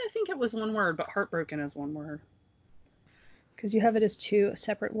 Why did I think it was one word, but heartbroken is one word? Because you have it as 2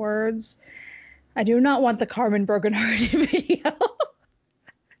 separate words. I do not want the Carmen brokenhearted video.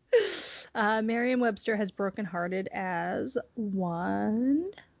 Merriam-Webster has brokenhearted as 1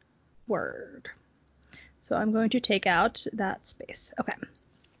 word. So I'm going to take out that space. Okay.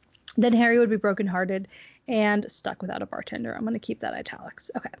 Then Harry would be brokenhearted and stuck without a bartender. I'm going to keep that italics.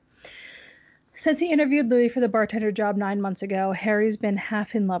 Okay. Since he interviewed Louis for the bartender job 9 months ago, Harry's been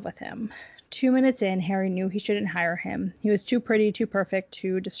half in love with him. 2 minutes in, Harry knew he shouldn't hire him. He was too pretty, too perfect,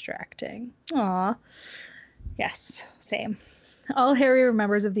 too distracting. Aw. Yes, same. All Harry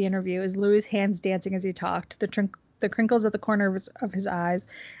remembers of the interview is Louis' hands dancing as he talked, the crinkles at the corner of his eyes,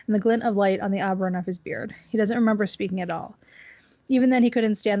 and the glint of light on the auburn of his beard. He doesn't remember speaking at all. Even then, he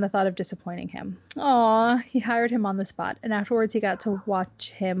couldn't stand the thought of disappointing him. Aw, he hired him on the spot, and afterwards he got to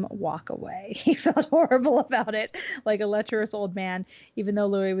watch him walk away. He felt horrible about it, like a lecherous old man, even though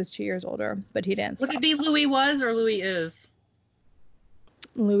Louis was 2 years older, but he didn't stop. Would it be Louis was or Louis is?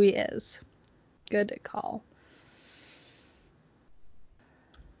 Louis is. Good call.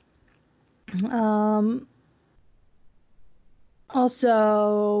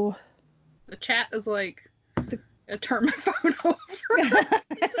 Also, the chat is turn my phone over.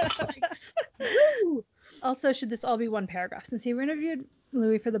 Also, should this all be one paragraph? Since he interviewed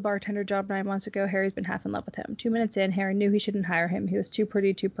Louis for the bartender job 9 months ago, Harry's been half in love with him. 2 minutes in, Harry knew he shouldn't hire him. He was too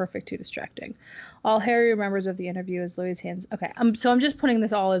pretty, too perfect, too distracting. All Harry remembers of the interview is Louis' hands. Okay, so I'm just putting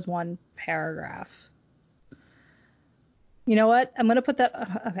this all as one paragraph. You know what? I'm going to put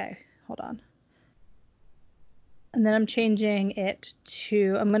that... Okay, hold on. And then I'm changing it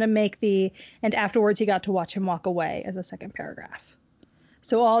to... I'm going to make the... And afterwards, he got to watch him walk away as a second paragraph.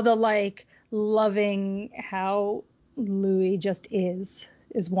 So all the, loving how Louis just is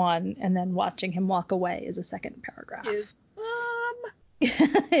one, and then watching him walk away is a second paragraph. His bum.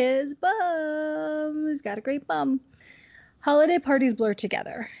 His bum. He's got a great bum. Holiday parties blur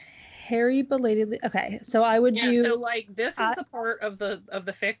together. Harry belatedly. Okay, so I would do. So like this is the part of the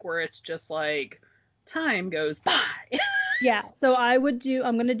fic where it's just like time goes by. Yeah, so I would do.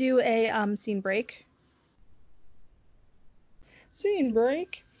 I'm gonna do a scene break. Scene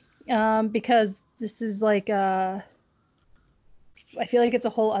break. Because this is like I feel like it's a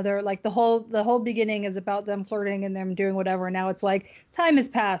whole other, like the whole beginning is about them flirting and them doing whatever. Now it's like time has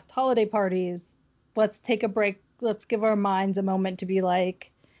passed, holiday parties. Let's take a break. Let's give our minds a moment to be like,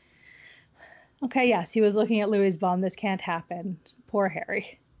 okay, yes, he was looking at Louis's bum. This can't happen. Poor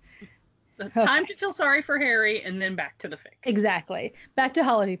Harry. Time to feel sorry for Harry, and then back to the fic. Exactly. Back to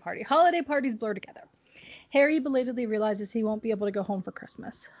holiday party. Holiday parties blur together. Harry belatedly realizes he won't be able to go home for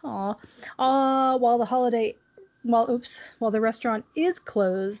Christmas. While the restaurant is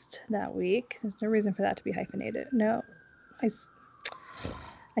closed that week. There's no reason for that to be hyphenated. No,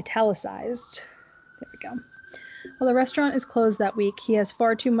 italicized. There we go. While the restaurant is closed that week, he has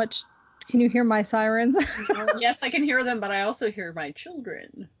far too much. Can you hear my sirens? Yes, I can hear them, but I also hear my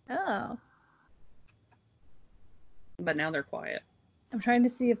children. Oh. But now they're quiet. I'm trying to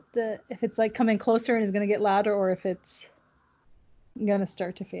see if it's like coming closer and is going to get louder, or if it's going to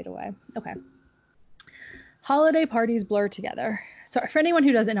start to fade away. Okay. Holiday parties blur together. Sorry, for anyone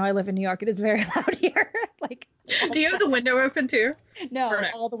who doesn't know, I live in New York. It is very loud here. Like. Do you have the window open too? No,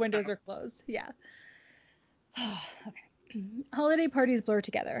 all the windows are closed. Yeah. Okay. Holiday parties blur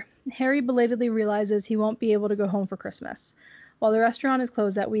together. Harry belatedly realizes he won't be able to go home for Christmas. While the restaurant is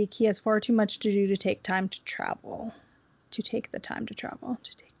closed that week, he has far too much to do to take time to travel. Okay.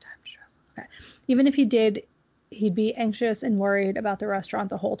 Even if he did, he'd be anxious and worried about the restaurant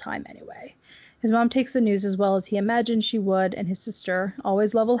the whole time anyway. His mom takes the news as well as he imagined she would, and his sister,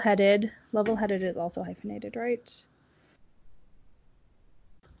 always level-headed. Level-headed is also hyphenated, right?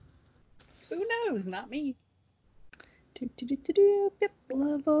 Who knows? Not me. Yep,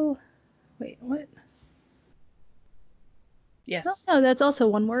 level. Wait, what? Yes. No, that's also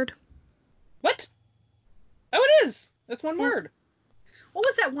one word. What? Oh, it is. That's one word. What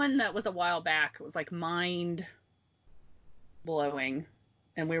was that one that was a while back? It was like mind blowing.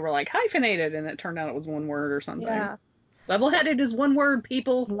 And we were like hyphenated, and it turned out it was one word or something. Yeah. Level-headed is one word,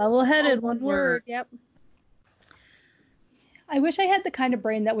 people. Level-headed, one word. Yep. I wish I had the kind of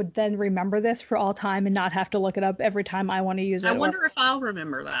brain that would then remember this for all time and not have to look it up every time I want to use it. I wonder if I'll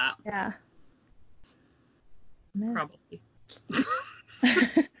remember that. Yeah. Probably.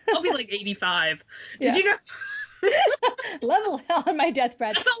 I'll be like 85. Yeah. Did you know? Level on my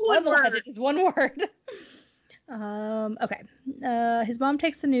deathbed. That's all one word. Is one word. Okay. His mom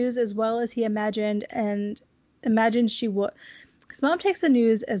takes the news as well as he imagined she would. His mom takes the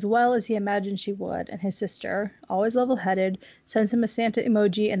news as well as he imagined she would, and his sister, always level-headed, sends him a Santa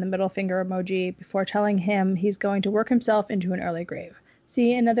emoji and the middle finger emoji before telling him he's going to work himself into an early grave.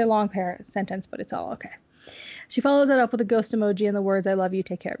 See, another long sentence, but it's all okay. She follows it up with a ghost emoji and the words, "I love you,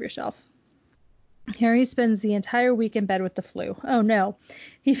 take care of yourself." Harry spends the entire week in bed with the flu. Oh no.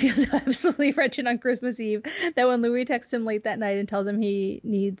 He feels absolutely wretched on Christmas Eve that when Louis texts him late that night and tells him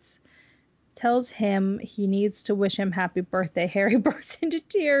he needs to wish him happy birthday, Harry bursts into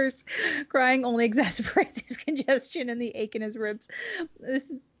tears. Crying only exacerbates his congestion and the ache in his ribs.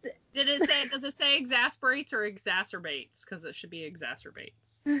 Does it say exasperates or exacerbates? Because it should be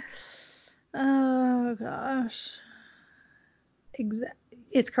exacerbates. Oh gosh.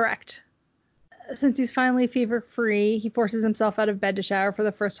 It's correct. Since he's finally fever-free, he forces himself out of bed to shower for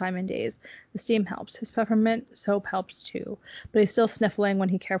the first time in days. The steam helps. His peppermint soap helps too, but he's still sniffling when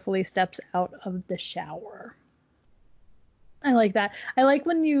he carefully steps out of the shower. I like that. I like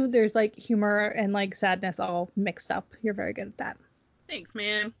when there's like humor and like sadness all mixed up. You're very good at that. Thanks,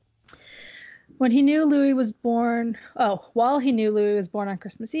 man. While he knew Louis was born on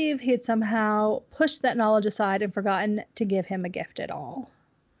Christmas Eve, he had somehow pushed that knowledge aside and forgotten to give him a gift at all.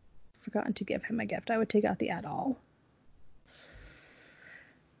 I would take out the at all.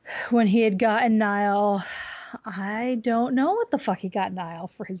 When he had gotten Niall, I don't know what the fuck he got Niall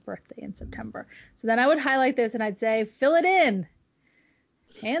for his birthday in September. So then I would highlight this and I'd say, fill it in.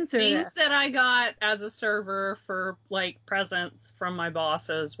 Answer Things that I got as a server for like presents from my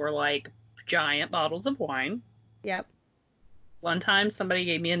bosses were like giant bottles of wine. Yep. One time somebody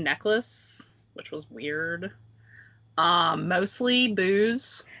gave me a necklace, which was weird. Mostly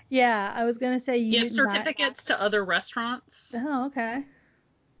booze. Yeah, I was gonna say gift certificates to other restaurants. Oh, okay.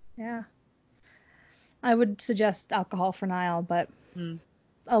 Yeah. I would suggest alcohol for Niall, but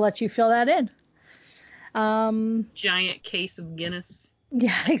I'll let you fill that in. Giant case of Guinness.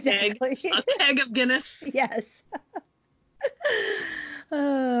 Yeah, exactly. A keg of Guinness. Yes.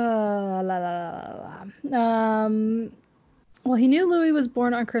 La la la la la. Well, he knew Louis was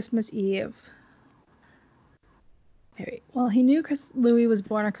born on Christmas Eve. Well, he knew Louis was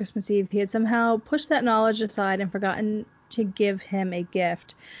born on Christmas Eve. He had somehow pushed that knowledge aside and forgotten to give him a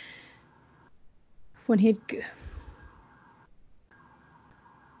gift. When he'd...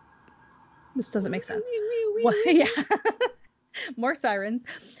 This doesn't make sense. Well, yeah. More sirens.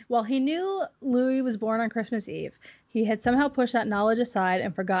 Well, he knew Louis was born on Christmas Eve. He had somehow pushed that knowledge aside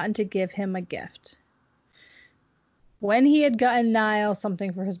and forgotten to give him a gift. When he had gotten Niall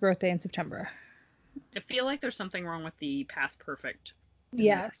something for his birthday in September. I feel like there's something wrong with the past perfect.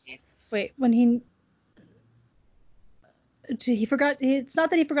 Yes. Wait, when he forgot, it's not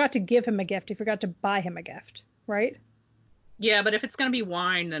that he forgot to give him a gift, he forgot to buy him a gift, right? Yeah, but if it's going to be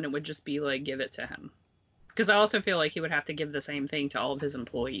wine, then it would just be like, give it to him. Because I also feel like he would have to give the same thing to all of his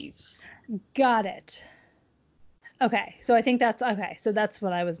employees. Got it. Okay, so I think that's, okay, so that's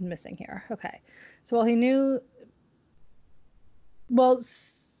what I was missing here. Okay. So while he knew, well,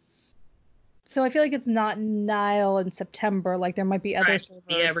 so I feel like it's not Niall in September, like there might be other servers.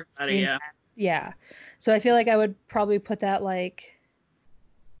 Yeah, everybody, yeah. Yeah. So I feel like I would probably put that like,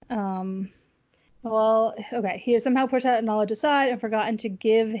 well, okay, he has somehow pushed that knowledge aside and forgotten to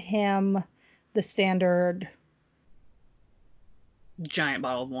give him the standard giant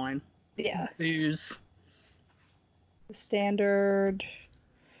bottle of wine. Yeah. Booze. The standard.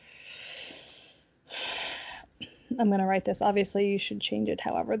 I'm going to write this. Obviously, you should change it.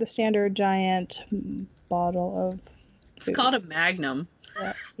 However, the standard giant bottle of It's called a Magnum.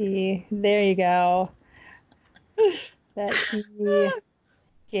 There you go. That he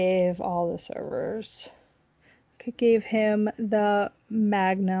gave all the servers. Gave him the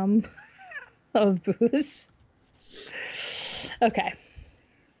Magnum of booze. Okay.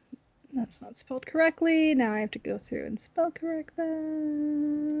 That's not spelled correctly. Now I have to go through and spell correct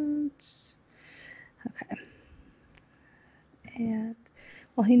that. Okay. And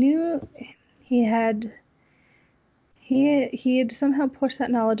well, he knew he had somehow pushed that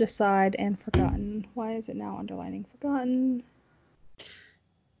knowledge aside and forgotten. Why is it now underlining forgotten?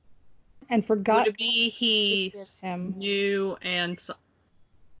 And forgot. Would it be he knew and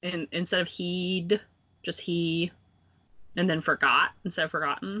instead of heed, just he, and then forgot instead of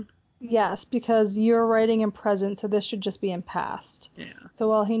forgotten? Yes, because you're writing in present, so this should just be in past. Yeah. So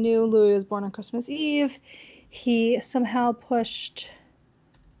while he knew Louis was born on Christmas Eve, he somehow pushed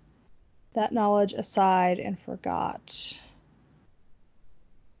that knowledge aside and forgot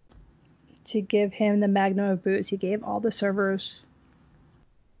to give him the Magnum of booze he gave all the servers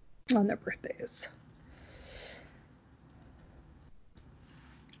on their birthdays.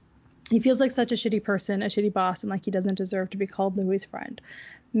 He feels like such a shitty person, a shitty boss, and like he doesn't deserve to be called Louis' friend.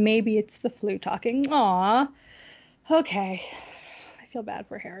 Maybe it's the flu talking. Aww. Okay. I feel bad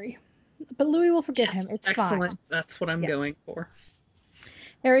for Harry. But Louis will forgive him. It's excellent. Fine. That's what I'm going for.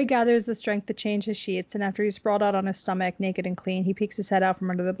 Harry gathers the strength to change his sheets, and after he's sprawled out on his stomach, naked and clean, he peeks his head out from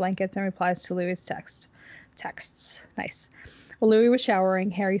under the blankets and replies to Louis' texts. Nice. While Louis was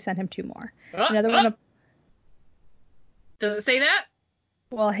showering, Harry sent him 2 more. Another one. Does it say that?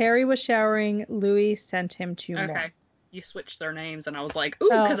 While Harry was showering, Louis sent him 2 more. Okay. You switched their names, and I was like, ooh,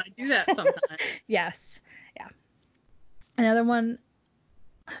 because I do that sometimes. Yes. Yeah. Another one.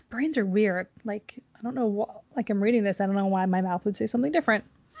 Brains are weird. Like, I don't know what, like I'm reading this, I don't know why my mouth would say something different.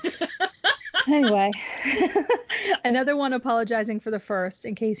 Anyway. Another one apologizing for the first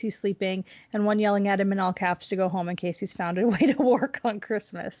in case he's sleeping, and one yelling at him in all caps to go home in case he's found a way to work on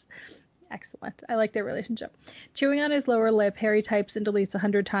Christmas. Excellent. I like their relationship. Chewing on his lower lip, Harry types and deletes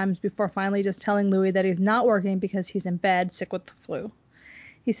 100 times before finally just telling Louis that he's not working because he's in bed, sick with the flu.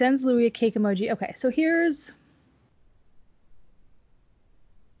 He sends Louis a cake emoji. Okay, so here's...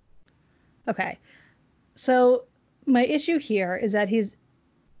 Okay. So my issue here is that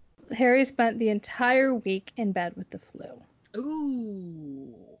Harry spent the entire week in bed with the flu.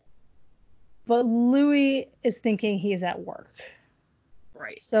 Ooh. But Louis is thinking he's at work.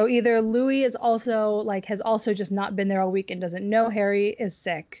 Right. So either Louis is also like has also just not been there all week and doesn't know Harry is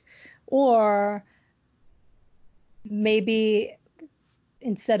sick, or maybe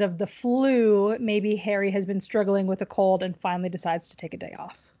instead of the flu, maybe Harry has been struggling with a cold and finally decides to take a day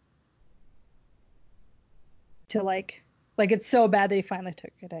off. To like it's so bad that he finally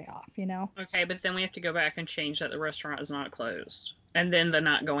took a day off, you know? Okay, but then we have to go back and change that the restaurant is not closed. And then the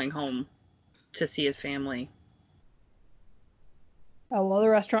not going home to see his family. Oh, well,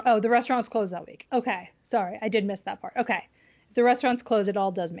 the restaurant's closed that week. Okay. Sorry, I did miss that part. Okay. If the restaurant's closed, it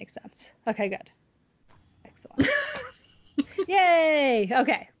all does make sense. Okay, good. Excellent. Yay!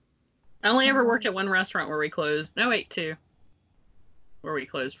 Okay. I only ever worked at one restaurant where we closed. No, wait, 2. Where we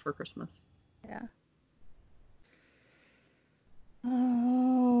closed for Christmas. Yeah.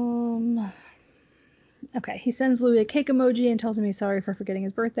 Okay, he sends Louis a cake emoji and tells him he's sorry for forgetting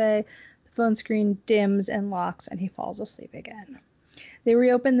his birthday. The phone screen dims and locks, and he falls asleep again. They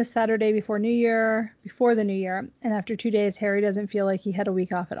reopen the Saturday before the New Year, and after 2 days, Harry doesn't feel like he had a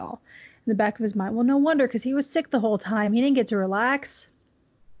week off at all. In the back of his mind, well, no wonder, because he was sick the whole time. He didn't get to relax.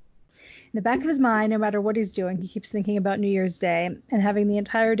 In the back of his mind, no matter what he's doing, he keeps thinking about New Year's Day and having the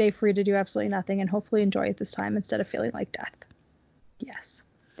entire day free to do absolutely nothing and hopefully enjoy it this time instead of feeling like death. Yes.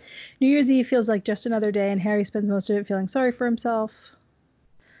 New Year's Eve feels like just another day, and Harry spends most of it feeling sorry for himself.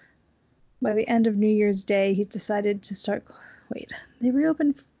 By the end of New Year's Day, he decided to start... They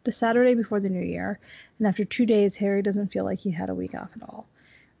reopened the Saturday before the New Year, and after 2 days, Harry doesn't feel like he had a week off at all.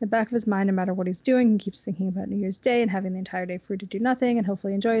 In the back of his mind, no matter what he's doing, he keeps thinking about New Year's Day and having the entire day free to do nothing and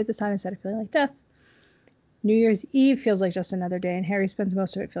hopefully enjoy it this time instead of feeling like death. New Year's Eve feels like just another day, and Harry spends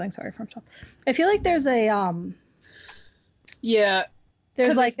most of it feeling sorry for himself. I feel like there's a Yeah.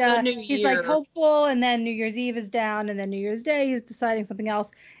 There's like he's like hopeful, and then New Year's Eve is down, and then New Year's Day he's deciding something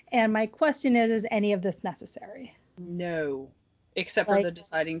else. And my question is any of this necessary? No. Except for the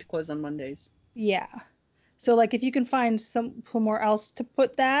deciding to close on Mondays. Yeah. So like if you can find somewhere else to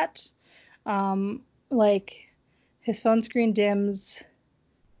put that, like his phone screen dims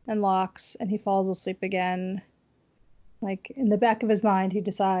and locks and he falls asleep again. Like in the back of his mind he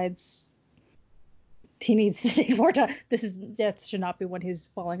decides he needs to take more time. That should not be when he's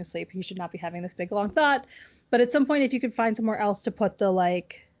falling asleep. He should not be having this big long thought. But at some point if you could find somewhere else to put the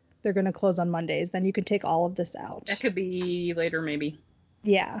like they're going to close on Mondays, then you could take all of this out. That could be later maybe.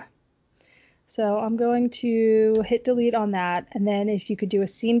 Yeah. So I'm going to hit delete on that. And then if you could do a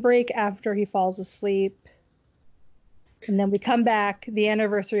scene break after he falls asleep. And then we come back. The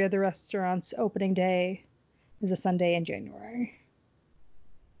anniversary of the restaurant's opening day is a Sunday in January.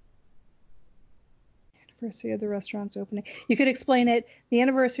 Anniversary of the restaurant's opening. You could explain it. The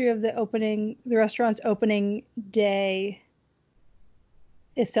anniversary of the restaurant's opening day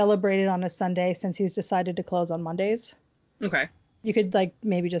is celebrated on a Sunday since he's decided to close on Mondays. Okay. You could like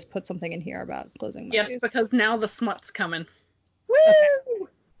maybe just put something in here about closing Mondays. Yes, because now the smut's coming. Woo!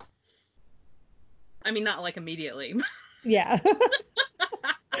 Okay. I mean, not like immediately. Yeah.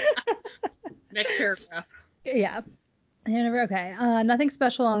 Next paragraph. Yeah. Okay. Nothing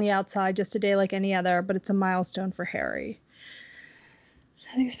special on the outside, just a day like any other, but it's a milestone for Harry.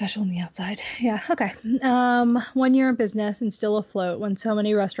 Nothing special on the outside. Yeah, okay. 1 year in business and still afloat when so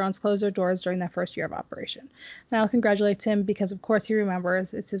many restaurants closed their doors during that first year of operation. Niall congratulates him because, of course, he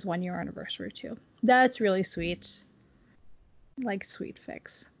remembers it's his 1 year anniversary, too. That's really sweet. Like, sweet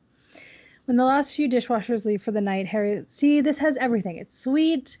fix. When the last few dishwashers leave for the night, Harry... See, this has everything. It's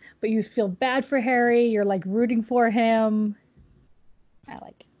sweet, but you feel bad for Harry. You're, like, rooting for him. I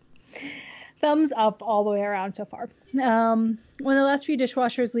like it. Thumbs up all the way around so far. When the last few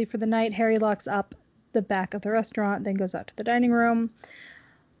dishwashers leave for the night, Harry locks up the back of the restaurant, then goes out to the dining room.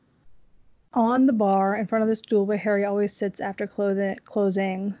 On the bar, in front of the stool where Harry always sits after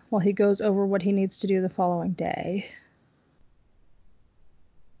closing, while he goes over what he needs to do the following day.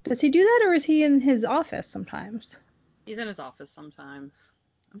 Does he do that, or is he in his office sometimes? He's in his office sometimes.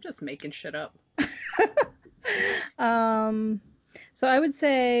 I'm just making shit up. So I would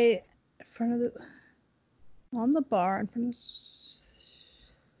say... on the bar in front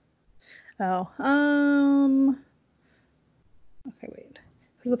of okay, wait,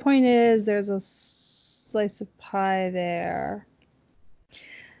 because the point is there's a slice of pie there.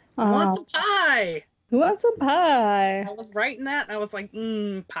 Who wants some pie? Who wants some pie? I was writing that and I was like,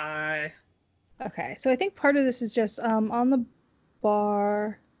 pie. Okay, so I think part of this is just on the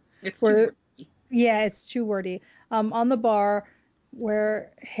bar. It's too wordy. Yeah, it's too wordy. On the bar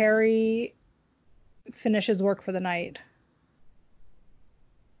where Harry finishes work for the night.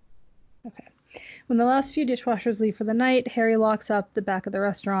 Okay. When the last few dishwashers leave for the night, Harry locks up the back of the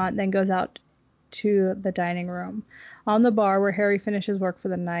restaurant, then goes out to the dining room. On the bar where Harry finishes work for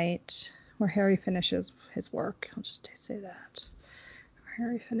the night, where Harry finishes his work. I'll just say that. Where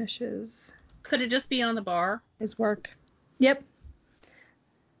Harry finishes... Could it just be on the bar? His work. Yep.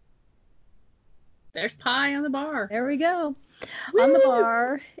 There's pie on the bar. There we go. Woo! On the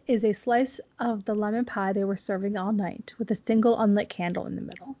bar is a slice of the lemon pie they were serving all night, with a single unlit candle in the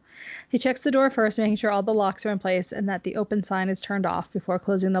middle. He checks the door first, making sure all the locks are in place and that the open sign is turned off before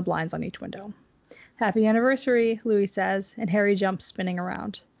closing the blinds on each window. Happy anniversary, Louis says, and Harry jumps, spinning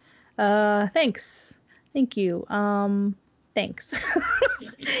around. Thanks. Thank you. Thanks.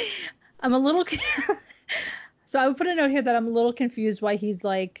 I'm a little... So I would put a note here that I'm a little confused why he's,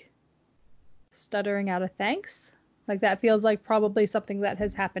 like, stuttering out a thanks. Like, that feels like probably something that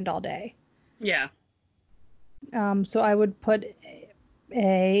has happened all day. Yeah. So I would put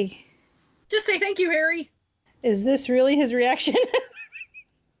a. Just say thank you, Harry. Is this really his reaction?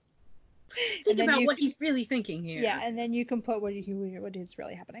 Think about what he's really thinking here. Yeah, and then you can put what is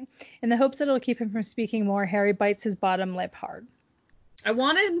really happening. In the hopes that it'll keep him from speaking more, Harry bites his bottom lip hard. I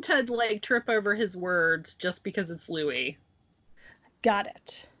want him to like trip over his words just because it's Louis. Got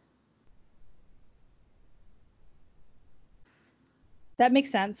it. That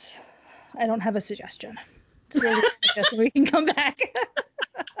makes sense. I don't have a suggestion. It's really suggestion. We can come back.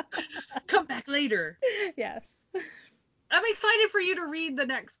 Come back later. Yes. I'm excited for you to read the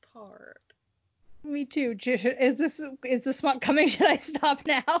next part. Me too. Is the smut coming? Should I stop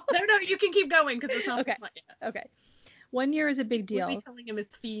now? No, you can keep going because it's not okay. smut yet. Okay. 1 year is a big deal. We'll be telling him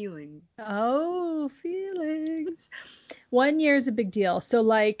his feelings. Oh, feelings. 1 year is a big deal. So,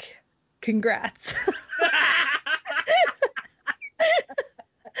 like, congrats.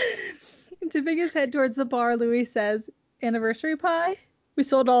 Tipping his head towards the bar, Louis says, anniversary pie? We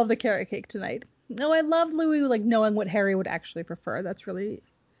sold all of the carrot cake tonight. Oh, I love Louis, like, knowing what Harry would actually prefer. That's really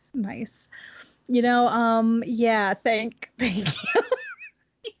nice. Yeah, thank you.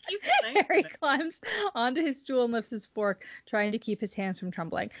 Harry climbs onto his stool and lifts his fork, trying to keep his hands from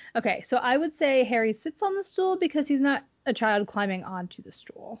trembling. Okay, so I would say Harry sits on the stool because he's not a child climbing onto the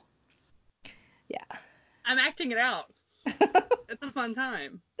stool. Yeah. I'm acting it out. It's a fun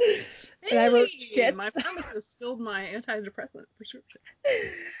time. And I wrote shit. My pharmacist filled my antidepressant prescription.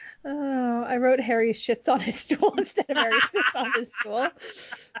 Oh, I wrote Harry shits on his stool instead of Harry sits on his stool.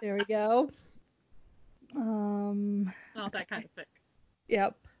 There we go. Not that kind of thick.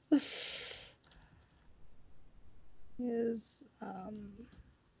 Yep.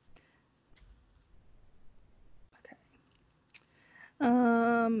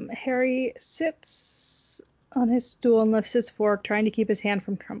 Harry sits on his stool and lifts his fork, trying to keep his hand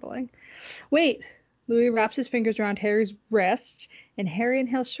from trembling. Wait! Louis wraps his fingers around Harry's wrist, and Harry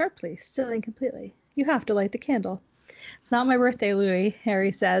inhales sharply, still incompletely. You have to light the candle. It's not my birthday, Louis,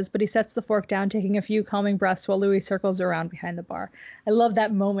 Harry says, but he sets the fork down, taking a few calming breaths while Louis circles around behind the bar. I love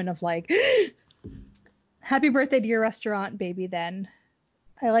that moment of like, happy birthday to your restaurant, baby, then.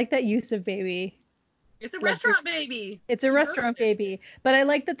 I like that use of baby. It's a restaurant baby. It's a restaurant baby. But I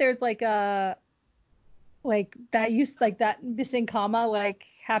like that there's like a, like that use, like that missing comma, like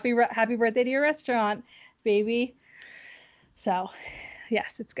happy birthday to your restaurant, baby. So,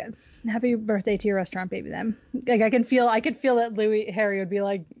 yes, it's good. Happy birthday to your restaurant, baby. Then, like, I could feel that Harry would be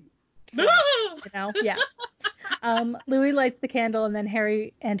like, yeah. Louis lights the candle, and then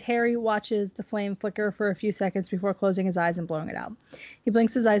Harry watches the flame flicker for a few seconds before closing his eyes and blowing it out. He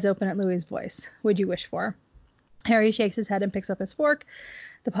blinks his eyes open at Louis' voice. What'd you wish for? Harry shakes his head and picks up his fork.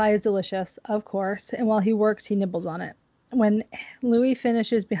 The pie is delicious, of course, and while he works, he nibbles on it. When Louis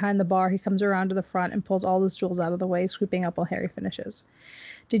finishes behind the bar, he comes around to the front and pulls all the stools out of the way, sweeping up while Harry finishes.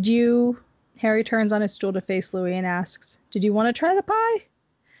 Harry turns on his stool to face Louis and asks, did you want to try the pie?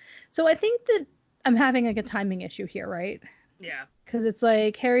 So I think that I'm having like a timing issue here, right? Yeah. Because it's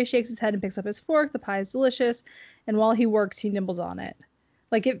like Harry shakes his head and picks up his fork, the pie is delicious, and while he works, he nibbles on it.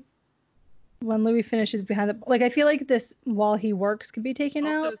 Like when Louis finishes behind the, like I feel like this while he works could be taken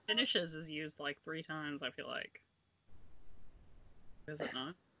out. Also, finishes is used like 3 times, I feel like. Is it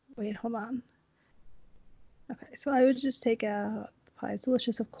not? Wait, hold on. Okay, so I would just take out the pie is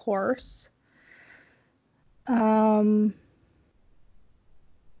delicious, of course. When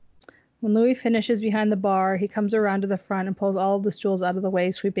Louis finishes behind the bar, he comes around to the front and pulls all of the stools out of the way,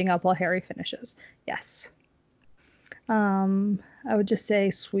 sweeping up while Harry finishes. Yes. I would just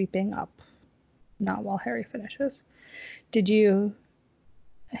say sweeping up, not while Harry finishes.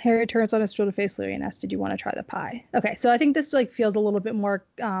 Harry turns on his stool to face Louis and asks, did you want to try the pie? Okay, so I think this like feels a little bit more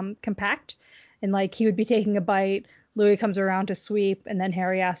compact, and like he would be taking a bite, Louis comes around to sweep, and then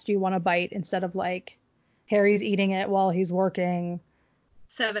Harry asks, do you want a bite, instead of like Harry's eating it while he's working.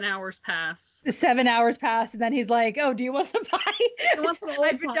 7 hours pass. 7 hours pass, and then he's like, oh, do you want some pie?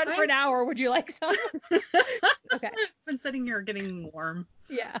 I've been done for an hour. Would you like some? Okay. I've been sitting here getting warm.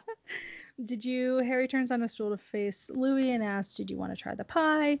 Yeah. Harry turns on a stool to face Louis and asks, did you want to try the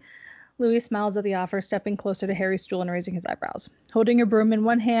pie? Louis smiles at the offer, stepping closer to Harry's stool and raising his eyebrows. Holding a broom in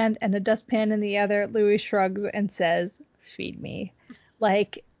one hand and a dustpan in the other, Louis shrugs and says, feed me.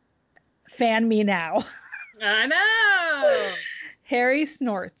 Like, fan me now. I know! Harry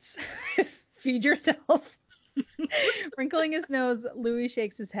snorts. Feed yourself. Wrinkling his nose, Louis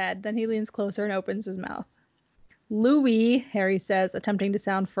shakes his head. Then he leans closer and opens his mouth. Louis, Harry says, attempting to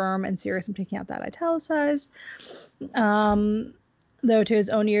sound firm and serious. I'm taking out that italicized. Though to his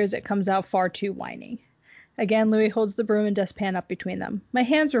own ears, it comes out far too whiny. Again, Louis holds the broom and dustpan up between them. My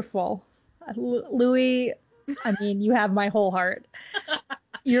hands are full. Louis I mean, you have my whole heart.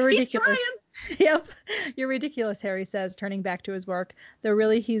 You're ridiculous. He's trying. Yep. You're ridiculous, Harry says, turning back to his work, though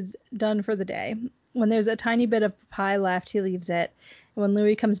really he's done for the day. When there's a tiny bit of pie left, he leaves it. And when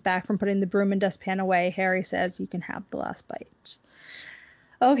Louis comes back from putting the broom and dustpan away, Harry says, "You can have the last bite."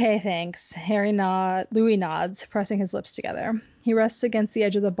 "Okay, thanks." Louis nods, pressing his lips together. He rests against the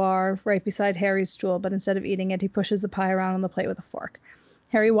edge of the bar, right beside Harry's stool, but instead of eating it, he pushes the pie around on the plate with a fork.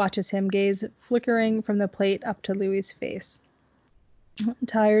 Harry watches him, gaze flickering from the plate up to Louis's face.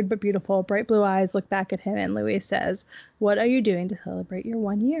 Tired but beautiful, bright blue eyes look back at him, and Louis says, "What are you doing to celebrate your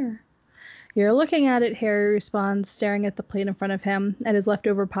 1 year?" "You're looking at it," Harry responds, staring at the plate in front of him, at his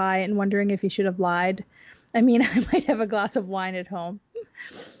leftover pie, and wondering if he should have lied. "I mean, I might have a glass of wine at home."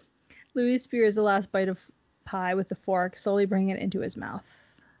 Louis spears the last bite of pie with the fork, slowly bringing it to his mouth.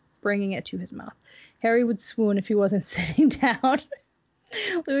 Harry would swoon if he wasn't sitting down.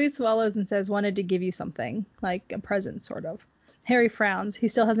 Louis swallows and says, "Wanted to give you something, like a present, sort of." Harry frowns. He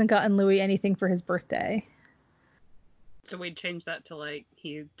still hasn't gotten Louis anything for his birthday. So we'd change that to, like,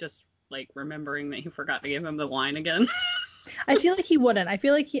 he just, like, remembering that he forgot to give him the wine again. I feel like he wouldn't. I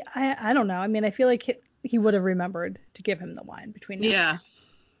feel like I don't know. I mean, I feel like he would have remembered to give him the wine between now. Yeah.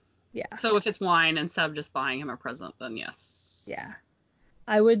 Yeah. So if it's wine instead of just buying him a present, then yes. Yeah.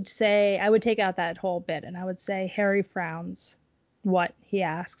 I would take out that whole bit, and I would say Harry frowns. "What?" he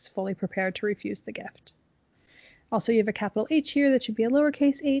asks, fully prepared to refuse the gift. Also, you have a capital H here. That should be a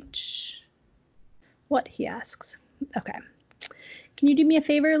lowercase h. "What?" he asks. "Okay. Can you do me a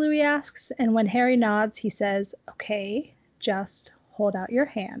favor?" Louis asks, and when Harry nods, he says, "Okay, just hold out your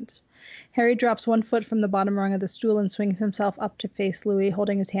hand." Harry drops 1 foot from the bottom rung of the stool and swings himself up to face Louis,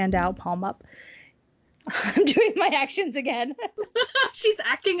 holding his hand out, palm up. I'm doing my actions again. She's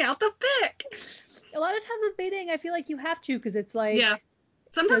acting out the fic. A lot of times with baiting, I feel like you have to, because it's like... Yeah.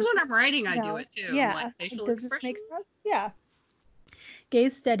 Sometimes when I'm writing, I do it too. Yeah. Like facial Does expression. this make sense? Yeah.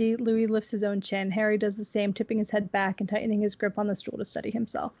 Gaze steady, Louis lifts his own chin. Harry does the same, tipping his head back and tightening his grip on the stool to steady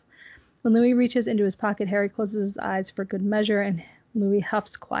himself. When Louis reaches into his pocket, Harry closes his eyes for good measure, and Louis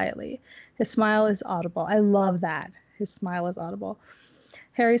huffs quietly. His smile is audible. I love that. His smile is audible.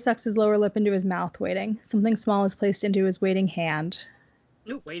 Harry sucks his lower lip into his mouth, waiting. Something small is placed into his waiting hand.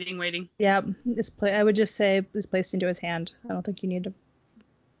 Ooh, waiting. Yep. I would just say is placed into his hand. I don't think you need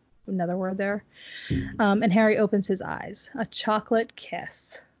another word there. And Harry opens his eyes. A chocolate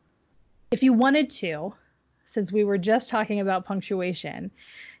kiss. If you wanted to, since we were just talking about punctuation,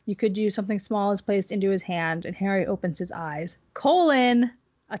 you could do something small is placed into his hand, and Harry opens his eyes,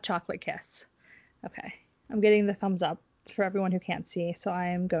 a chocolate kiss. Okay. I'm getting the thumbs up for everyone who can't see, so I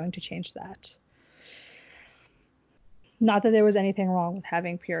am going to change that. Not that there was anything wrong with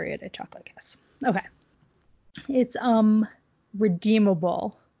having a chocolate kiss. Okay. It's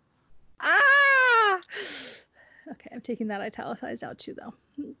redeemable. Okay, I'm taking that italicized out too, though.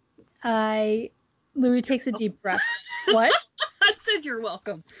 Louis takes a deep breath. What? I said you're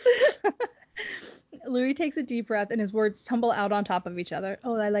welcome. Louis takes a deep breath, and his words tumble out on top of each other.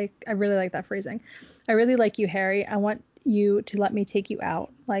 Oh, I really like that phrasing. "I really like you, Harry. I want you to let me take you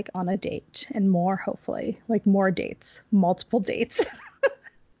out, like on a date, and more, hopefully, like more dates, multiple dates."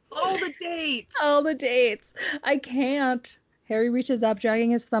 All the dates. All the dates. I can't. Harry reaches up,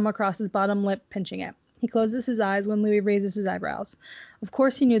 dragging his thumb across his bottom lip, pinching it. He closes his eyes when Louis raises his eyebrows. Of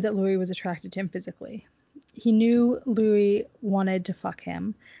course he knew that Louis was attracted to him physically. He knew Louis wanted to fuck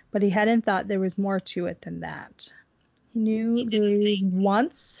him, but he hadn't thought there was more to it than that. He knew Louis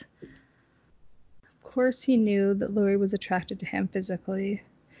once. Of course he knew that Louis was attracted to him physically.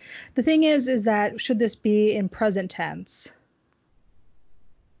 The thing is that should this be in present tense?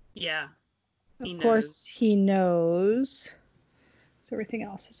 Yeah. Of course he knows. So everything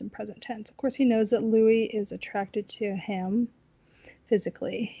else is in present tense. Of course he knows that Louis is attracted to him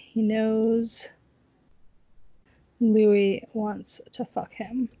physically. He knows Louis wants to fuck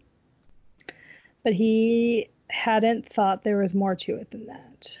him. But he hadn't thought there was more to it than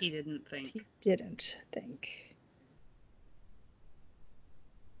that. He didn't think.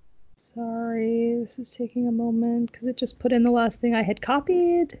 Sorry, this is taking a moment because it just put in the last thing I had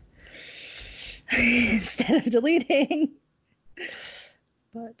copied instead of deleting.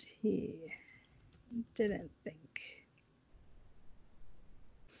 But he didn't think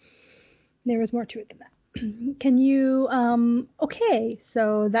there was more to it than that. Can you, okay,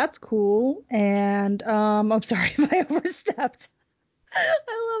 so that's cool. And, I'm sorry if I overstepped.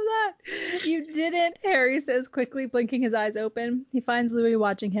 I love that. "You didn't," Harry says quickly, blinking his eyes open. He finds Louis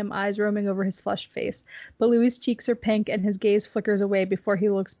watching him, eyes roaming over his flushed face. But Louis's cheeks are pink, and his gaze flickers away before he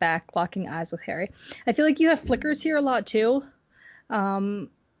looks back, locking eyes with Harry. I feel like you have flickers here a lot, too.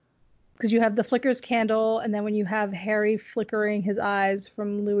 because you have the flickers candle, and then when you have Harry flickering his eyes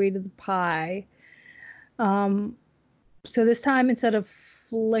from Louis to the pie. So this time, instead of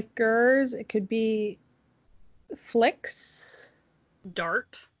flickers, it could be flicks.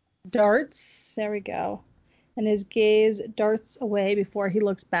 Darts. There we go. And his gaze darts away before he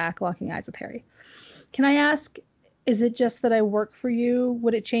looks back, locking eyes with Harry. Can I ask, is it just that I work for you?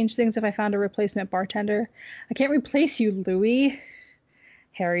 Would it change things if I found a replacement bartender? I can't replace you, Louis.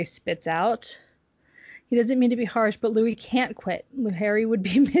 Harry spits out. He doesn't mean to be harsh, but Louis can't quit. Harry would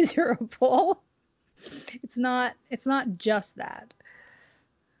be miserable. It's not just that.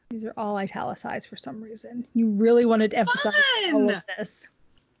 These are all italicized for some reason. You really wanted to emphasize all of this.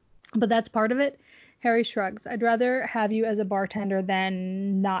 But that's part of it. Harry shrugs. I'd rather have you as a bartender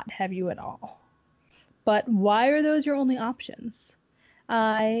than not have you at all. But why are those your only options?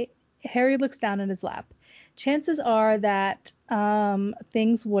 Harry looks down at his lap. Chances are that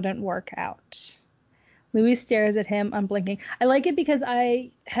things wouldn't work out. Louis stares at him, unblinking. I like it because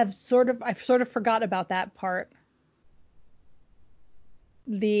I've sort of forgot about that part.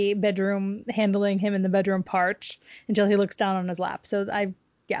 The bedroom, handling him in the bedroom part until he looks down on his lap. So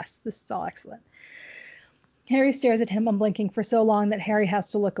yes, this is all excellent. Harry stares at him, unblinking for so long that Harry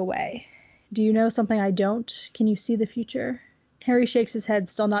has to look away. Do you know something I don't? Can you see the future? Harry shakes his head,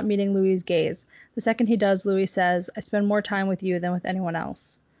 still not meeting Louis' gaze. The second he does, Louis says, I spend more time with you than with anyone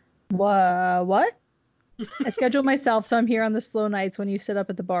else. What? I schedule myself so I'm here on the slow nights when you sit up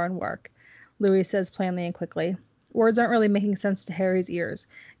at the bar and work, Louis says plainly and quickly. Words aren't really making sense to Harry's ears.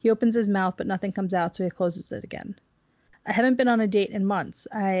 He opens his mouth, but nothing comes out, so he closes it again. I haven't been on a date in months.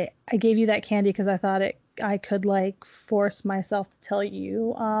 I gave you that candy because I thought I could force myself to tell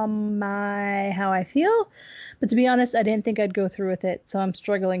you how I feel, but to be honest, I didn't think I'd go through with it, so I'm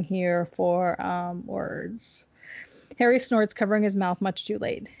struggling here for words. Harry snorts, covering his mouth much too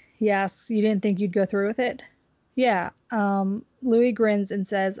late. He asks, you didn't think you'd go through with it? Yeah. Louis grins and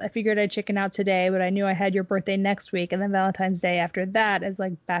says, I figured I'd chicken out today, but I knew I had your birthday next week and then Valentine's Day after that as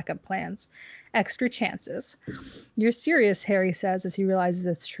backup plans. Extra chances. You're serious, Harry says as he realizes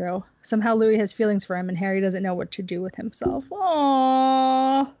it's true. Somehow Louis has feelings for him and Harry doesn't know what to do with himself.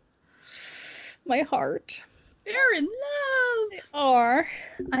 Aww. My heart. They're in love. They are.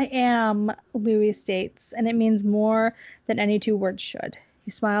 I am, Louis states, and it means more than any two words should. He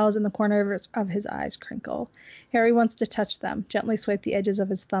smiles and the corner of his eyes crinkle. Harry wants to touch them, gently swipe the edges of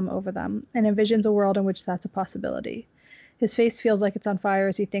his thumb over them, and envisions a world in which that's a possibility. His face feels like it's on fire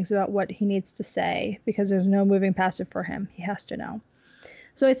as he thinks about what he needs to say, because there's no moving past it for him. He has to know.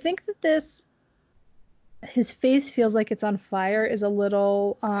 So I think that his face feels like it's on fire is a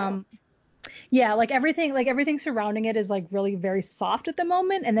little, everything surrounding it is really very soft at the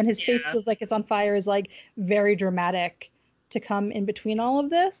moment, and then his face feels like it's on fire is very dramatic to come in between all of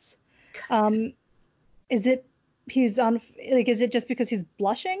this. Is it just because he's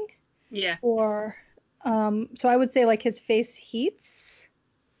blushing? Yeah. Or so I would say his face heats.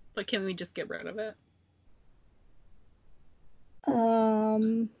 But can we just get rid of it?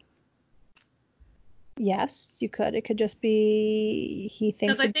 Yes, you could. It could just be he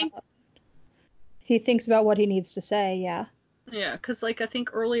thinks about what he needs to say. Yeah. Yeah, because I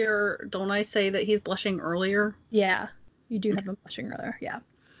think earlier, don't I say that he's blushing earlier? Yeah, you do have him blushing earlier. Yeah.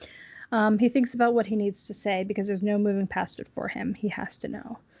 He thinks about what he needs to say because there's no moving past it for him. He has to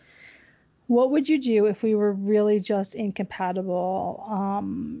know. What would you do if we were really just incompatible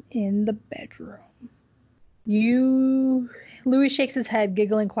in the bedroom? Louis shakes his head,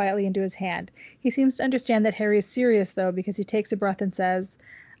 giggling quietly into his hand. He seems to understand that Harry is serious, though, because he takes a breath and says,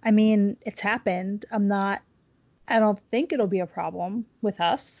 I mean, it's happened. I don't think it'll be a problem with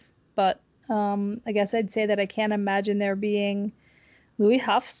us, but I guess I'd say that I can't imagine there being. Louis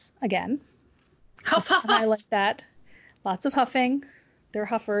huffs again. Huff, huff, huff. I like that. Lots of huffing. They're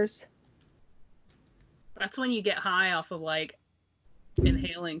huffers. That's when you get high off of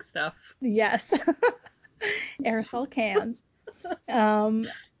inhaling stuff. Yes. Aerosol cans.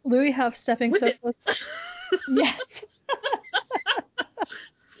 Louis huffs, stepping so close. Yes.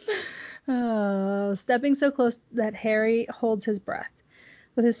 Stepping so close that Harry holds his breath.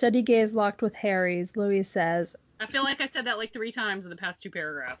 With his steady gaze locked with Harry's, Louis says, I feel like I said that 3 times in the past 2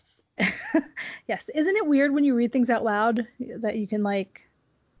 paragraphs. Yes. Isn't it weird when you read things out loud that you can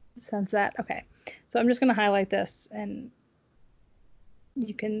sense that? Okay. So I'm just going to highlight this and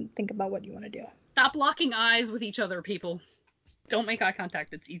you can think about what you want to do. Stop locking eyes with each other, people. Don't make eye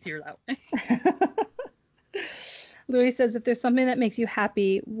contact. It's easier that way. Louis says, if there's something that makes you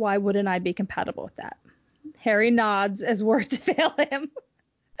happy, why wouldn't I be compatible with that? Harry nods as words fail him.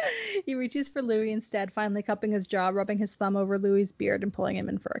 He reaches for Louis instead, finally cupping his jaw, rubbing his thumb over Louis's beard and pulling him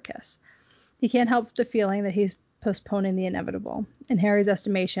in for a kiss. He can't help the feeling that he's postponing the inevitable. In Harry's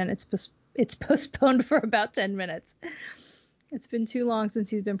estimation, it's postponed for about 10 minutes. It's been too long since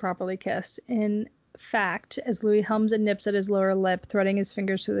he's been properly kissed. In fact, as Louis hums and nips at his lower lip, threading his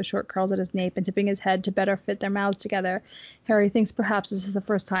fingers through the short curls at his nape and tipping his head to better fit their mouths together, Harry thinks perhaps this is the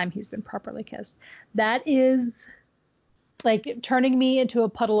first time he's been properly kissed. That is like turning me into a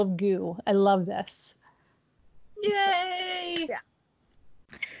puddle of goo. I love this. Yay! Yeah.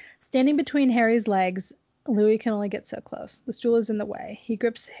 Standing between Harry's legs, Louis can only get so close. The stool is in the way. He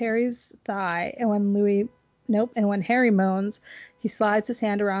grips Harry's thigh, and when Harry moans, he slides his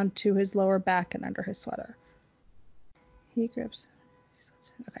hand around to his lower back and under his sweater. Okay.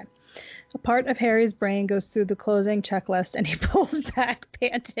 A part of Harry's brain goes through the closing checklist, and he pulls back,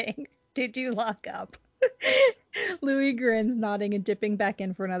 panting. Did you lock up? Louis grins, nodding and dipping back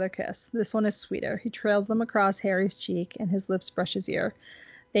in for another kiss. This one is sweeter. He trails them across Harry's cheek, and his lips brush his ear.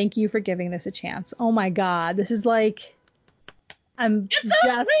 Thank you for giving this a chance. Oh my God, this is like, it's so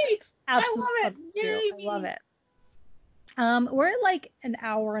sweet. I love it. Yay, I love it. We're at like an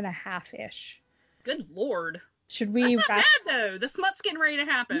hour and a half ish. Good Lord. Should we That's not bad though. The smut's getting ready to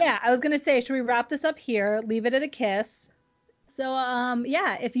happen. Yeah, I was gonna say, should we wrap this up here? Leave it at a kiss. So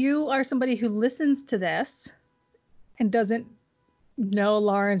yeah, if you are somebody who listens to this and doesn't know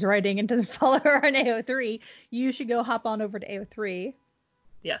Lauren's writing and doesn't follow her on AO3, you should go hop on over to AO3.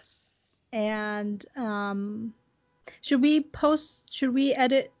 Yes. And should we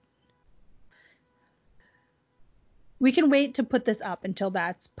edit? We can wait to put this up until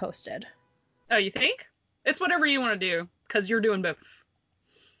that's posted. Oh, you think? It's whatever you want to do, because you're doing both.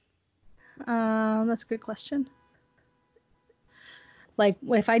 That's a good question. Like,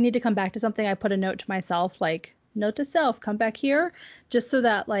 if I need to come back to something, I put a note to myself, like, note to self, come back here, just so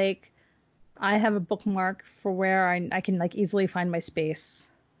that, like, I have a bookmark for where I can, like, easily find my space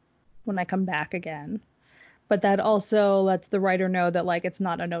when I come back again. But that also lets the writer know that, like, it's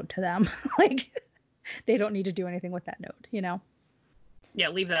not a note to them. Like, they don't need to do anything with that note, you know? Yeah,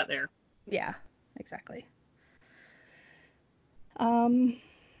 leave that there. Yeah, exactly. I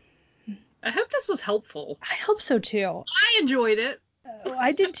hope this was helpful. I hope so, too. I enjoyed it.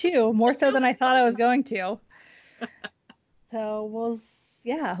 I did, too. More so than I thought I was going to. So,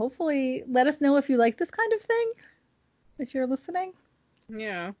 hopefully let us know if you like this kind of thing, if you're listening.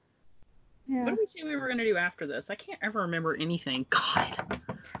 Yeah. What did we say we were going to do after this? I can't ever remember anything. God.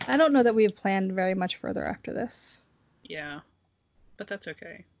 I don't know that we've planned very much further after this. Yeah. But that's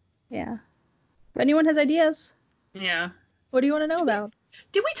okay. Yeah. If anyone has ideas. Yeah. What do you want to know about?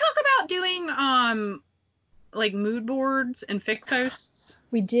 Did we talk about doing like mood boards and fic posts?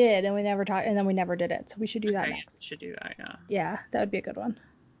 We did, and we never did it. So we should do that next. We should do that, yeah. Yeah, that would be a good one.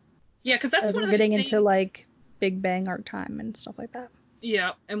 Yeah, because that's one of those getting into like Big Bang art time and stuff like that.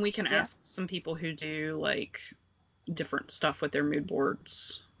 Yeah, and we can ask some people who do like different stuff with their mood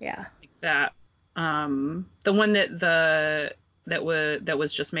boards. Yeah. Like that. The one that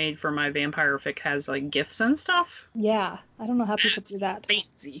was just made for my vampire fic has like GIFs and stuff. Yeah, I don't know how people do that.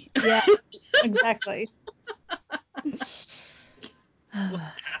 Fancy. Yeah, exactly. We'll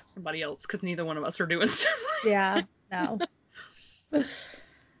ask somebody else because neither one of us are doing stuff. Yeah, no.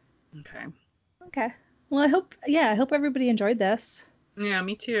 Okay. Well, I hope everybody enjoyed this. Yeah,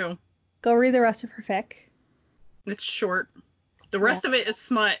 me too. Go read the rest of her fic. It's short. The rest of it is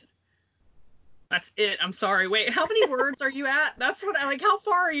smut. That's it. I'm sorry. Wait, how many words are you at? That's what I like. How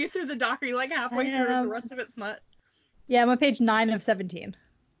far are you through the doc? Are you like halfway through? Is the rest of it smut? Yeah, I'm on page 9 of 17.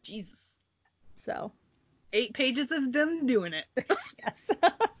 Jesus. So. 8 pages of them doing it. Yes.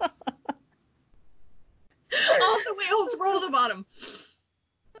 Also, wait, scroll to the bottom.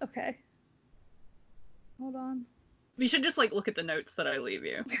 Okay. Hold on. We should just like look at the notes that I leave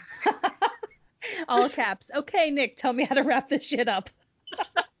you. All caps. Okay, Nick, tell me how to wrap this shit up.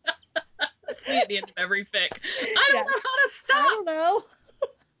 That's me at the end of every fic. I don't know how to stop. I don't know.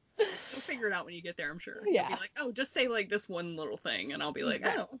 We'll figure it out when you get there, I'm sure. Yeah. You'll be like, oh, just say like this one little thing, and I'll be like,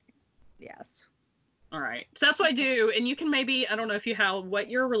 oh. Yes. All right. So that's what I do, and you can maybe, I don't know what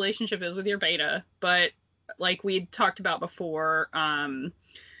your relationship is with your beta, but like we talked about before, I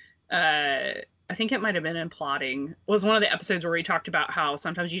think it might have been in plotting, was one of the episodes where we talked about how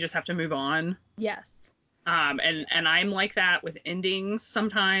sometimes you just have to move on. Yes. And I'm like that with endings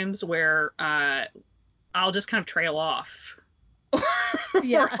sometimes where I'll just kind of trail off.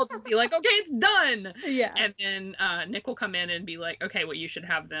 Yeah. Or I'll just be like, okay, it's done. Yeah. And then Nick will come in and be like, okay, well, you should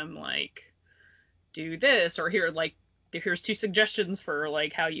have them like do this, or here's 2 suggestions for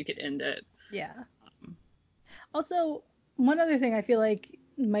like how you could end it. Yeah. Also, one other thing I feel like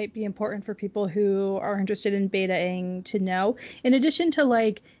might be important for people who are interested in betaing to know, in addition to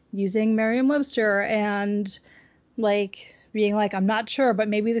like using Merriam-Webster and like being like, I'm not sure, but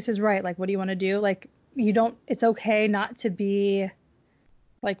maybe this is right. Like, what do you want to do? Like, it's okay not to be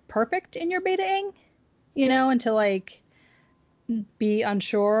like perfect in your betaing, and to like be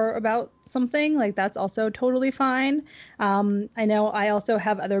unsure about something. Like, that's also totally fine. I know I also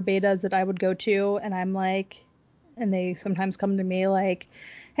have other betas that I would go to, and I'm like, and they sometimes come to me like,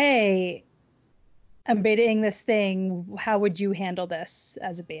 hey, I'm betaing this thing. How would you handle this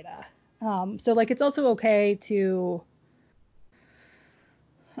as a beta? So like, it's also okay to,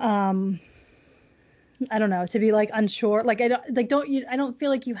 I don't know, to be like unsure. Like, I don't feel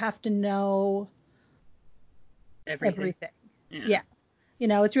like you have to know everything. Yeah.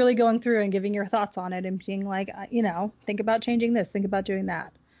 It's really going through and giving your thoughts on it and being like, think about changing this, think about doing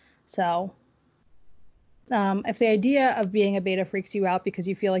that. So, if the idea of being a beta freaks you out because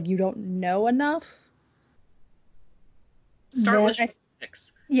you feel like you don't know enough, start with short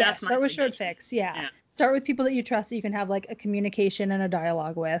fix. Yeah, start with short fix. Yeah. Start with people that you trust that you can have like a communication and a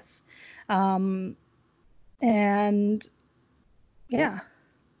dialogue with. And yeah.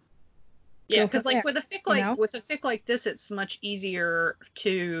 Yeah, because like with a fic like this, it's much easier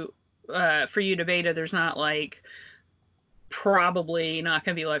to for you to beta. There's not like probably not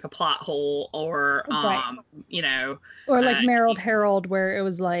going to be like a plot hole or or like Merrill Herald, where it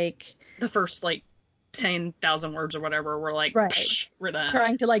was like the first like 10,000 words or whatever were like, right, we're done.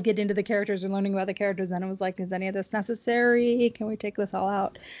 Trying to like get into the characters and learning about the characters, and it was like, is any of this necessary? Can we take this all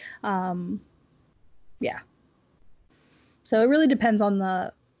out? Yeah. So it really depends on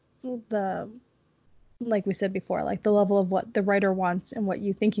the like we said before, like the level of what the writer wants and what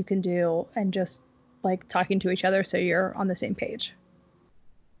you think you can do, and just like talking to each other so you're on the same page.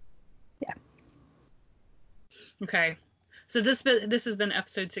 Yeah. Okay. So this has been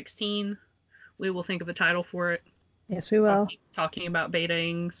episode 16. We will think of a title for it. Yes, we will. Talking about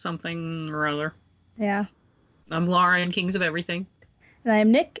betaing something or other. Yeah. I'm Lauren, Kings of Everything. And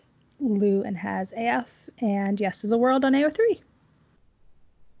I'm Nick, Lou and Has AF, and Yes is a World on AO3.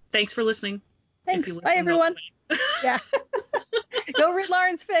 Thanks for listening. Thanks. Bye, everyone. Yeah. Go read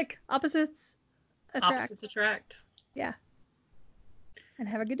Lauren's fic. Opposites attract. Opposites attract. Yeah. And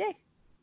have a good day.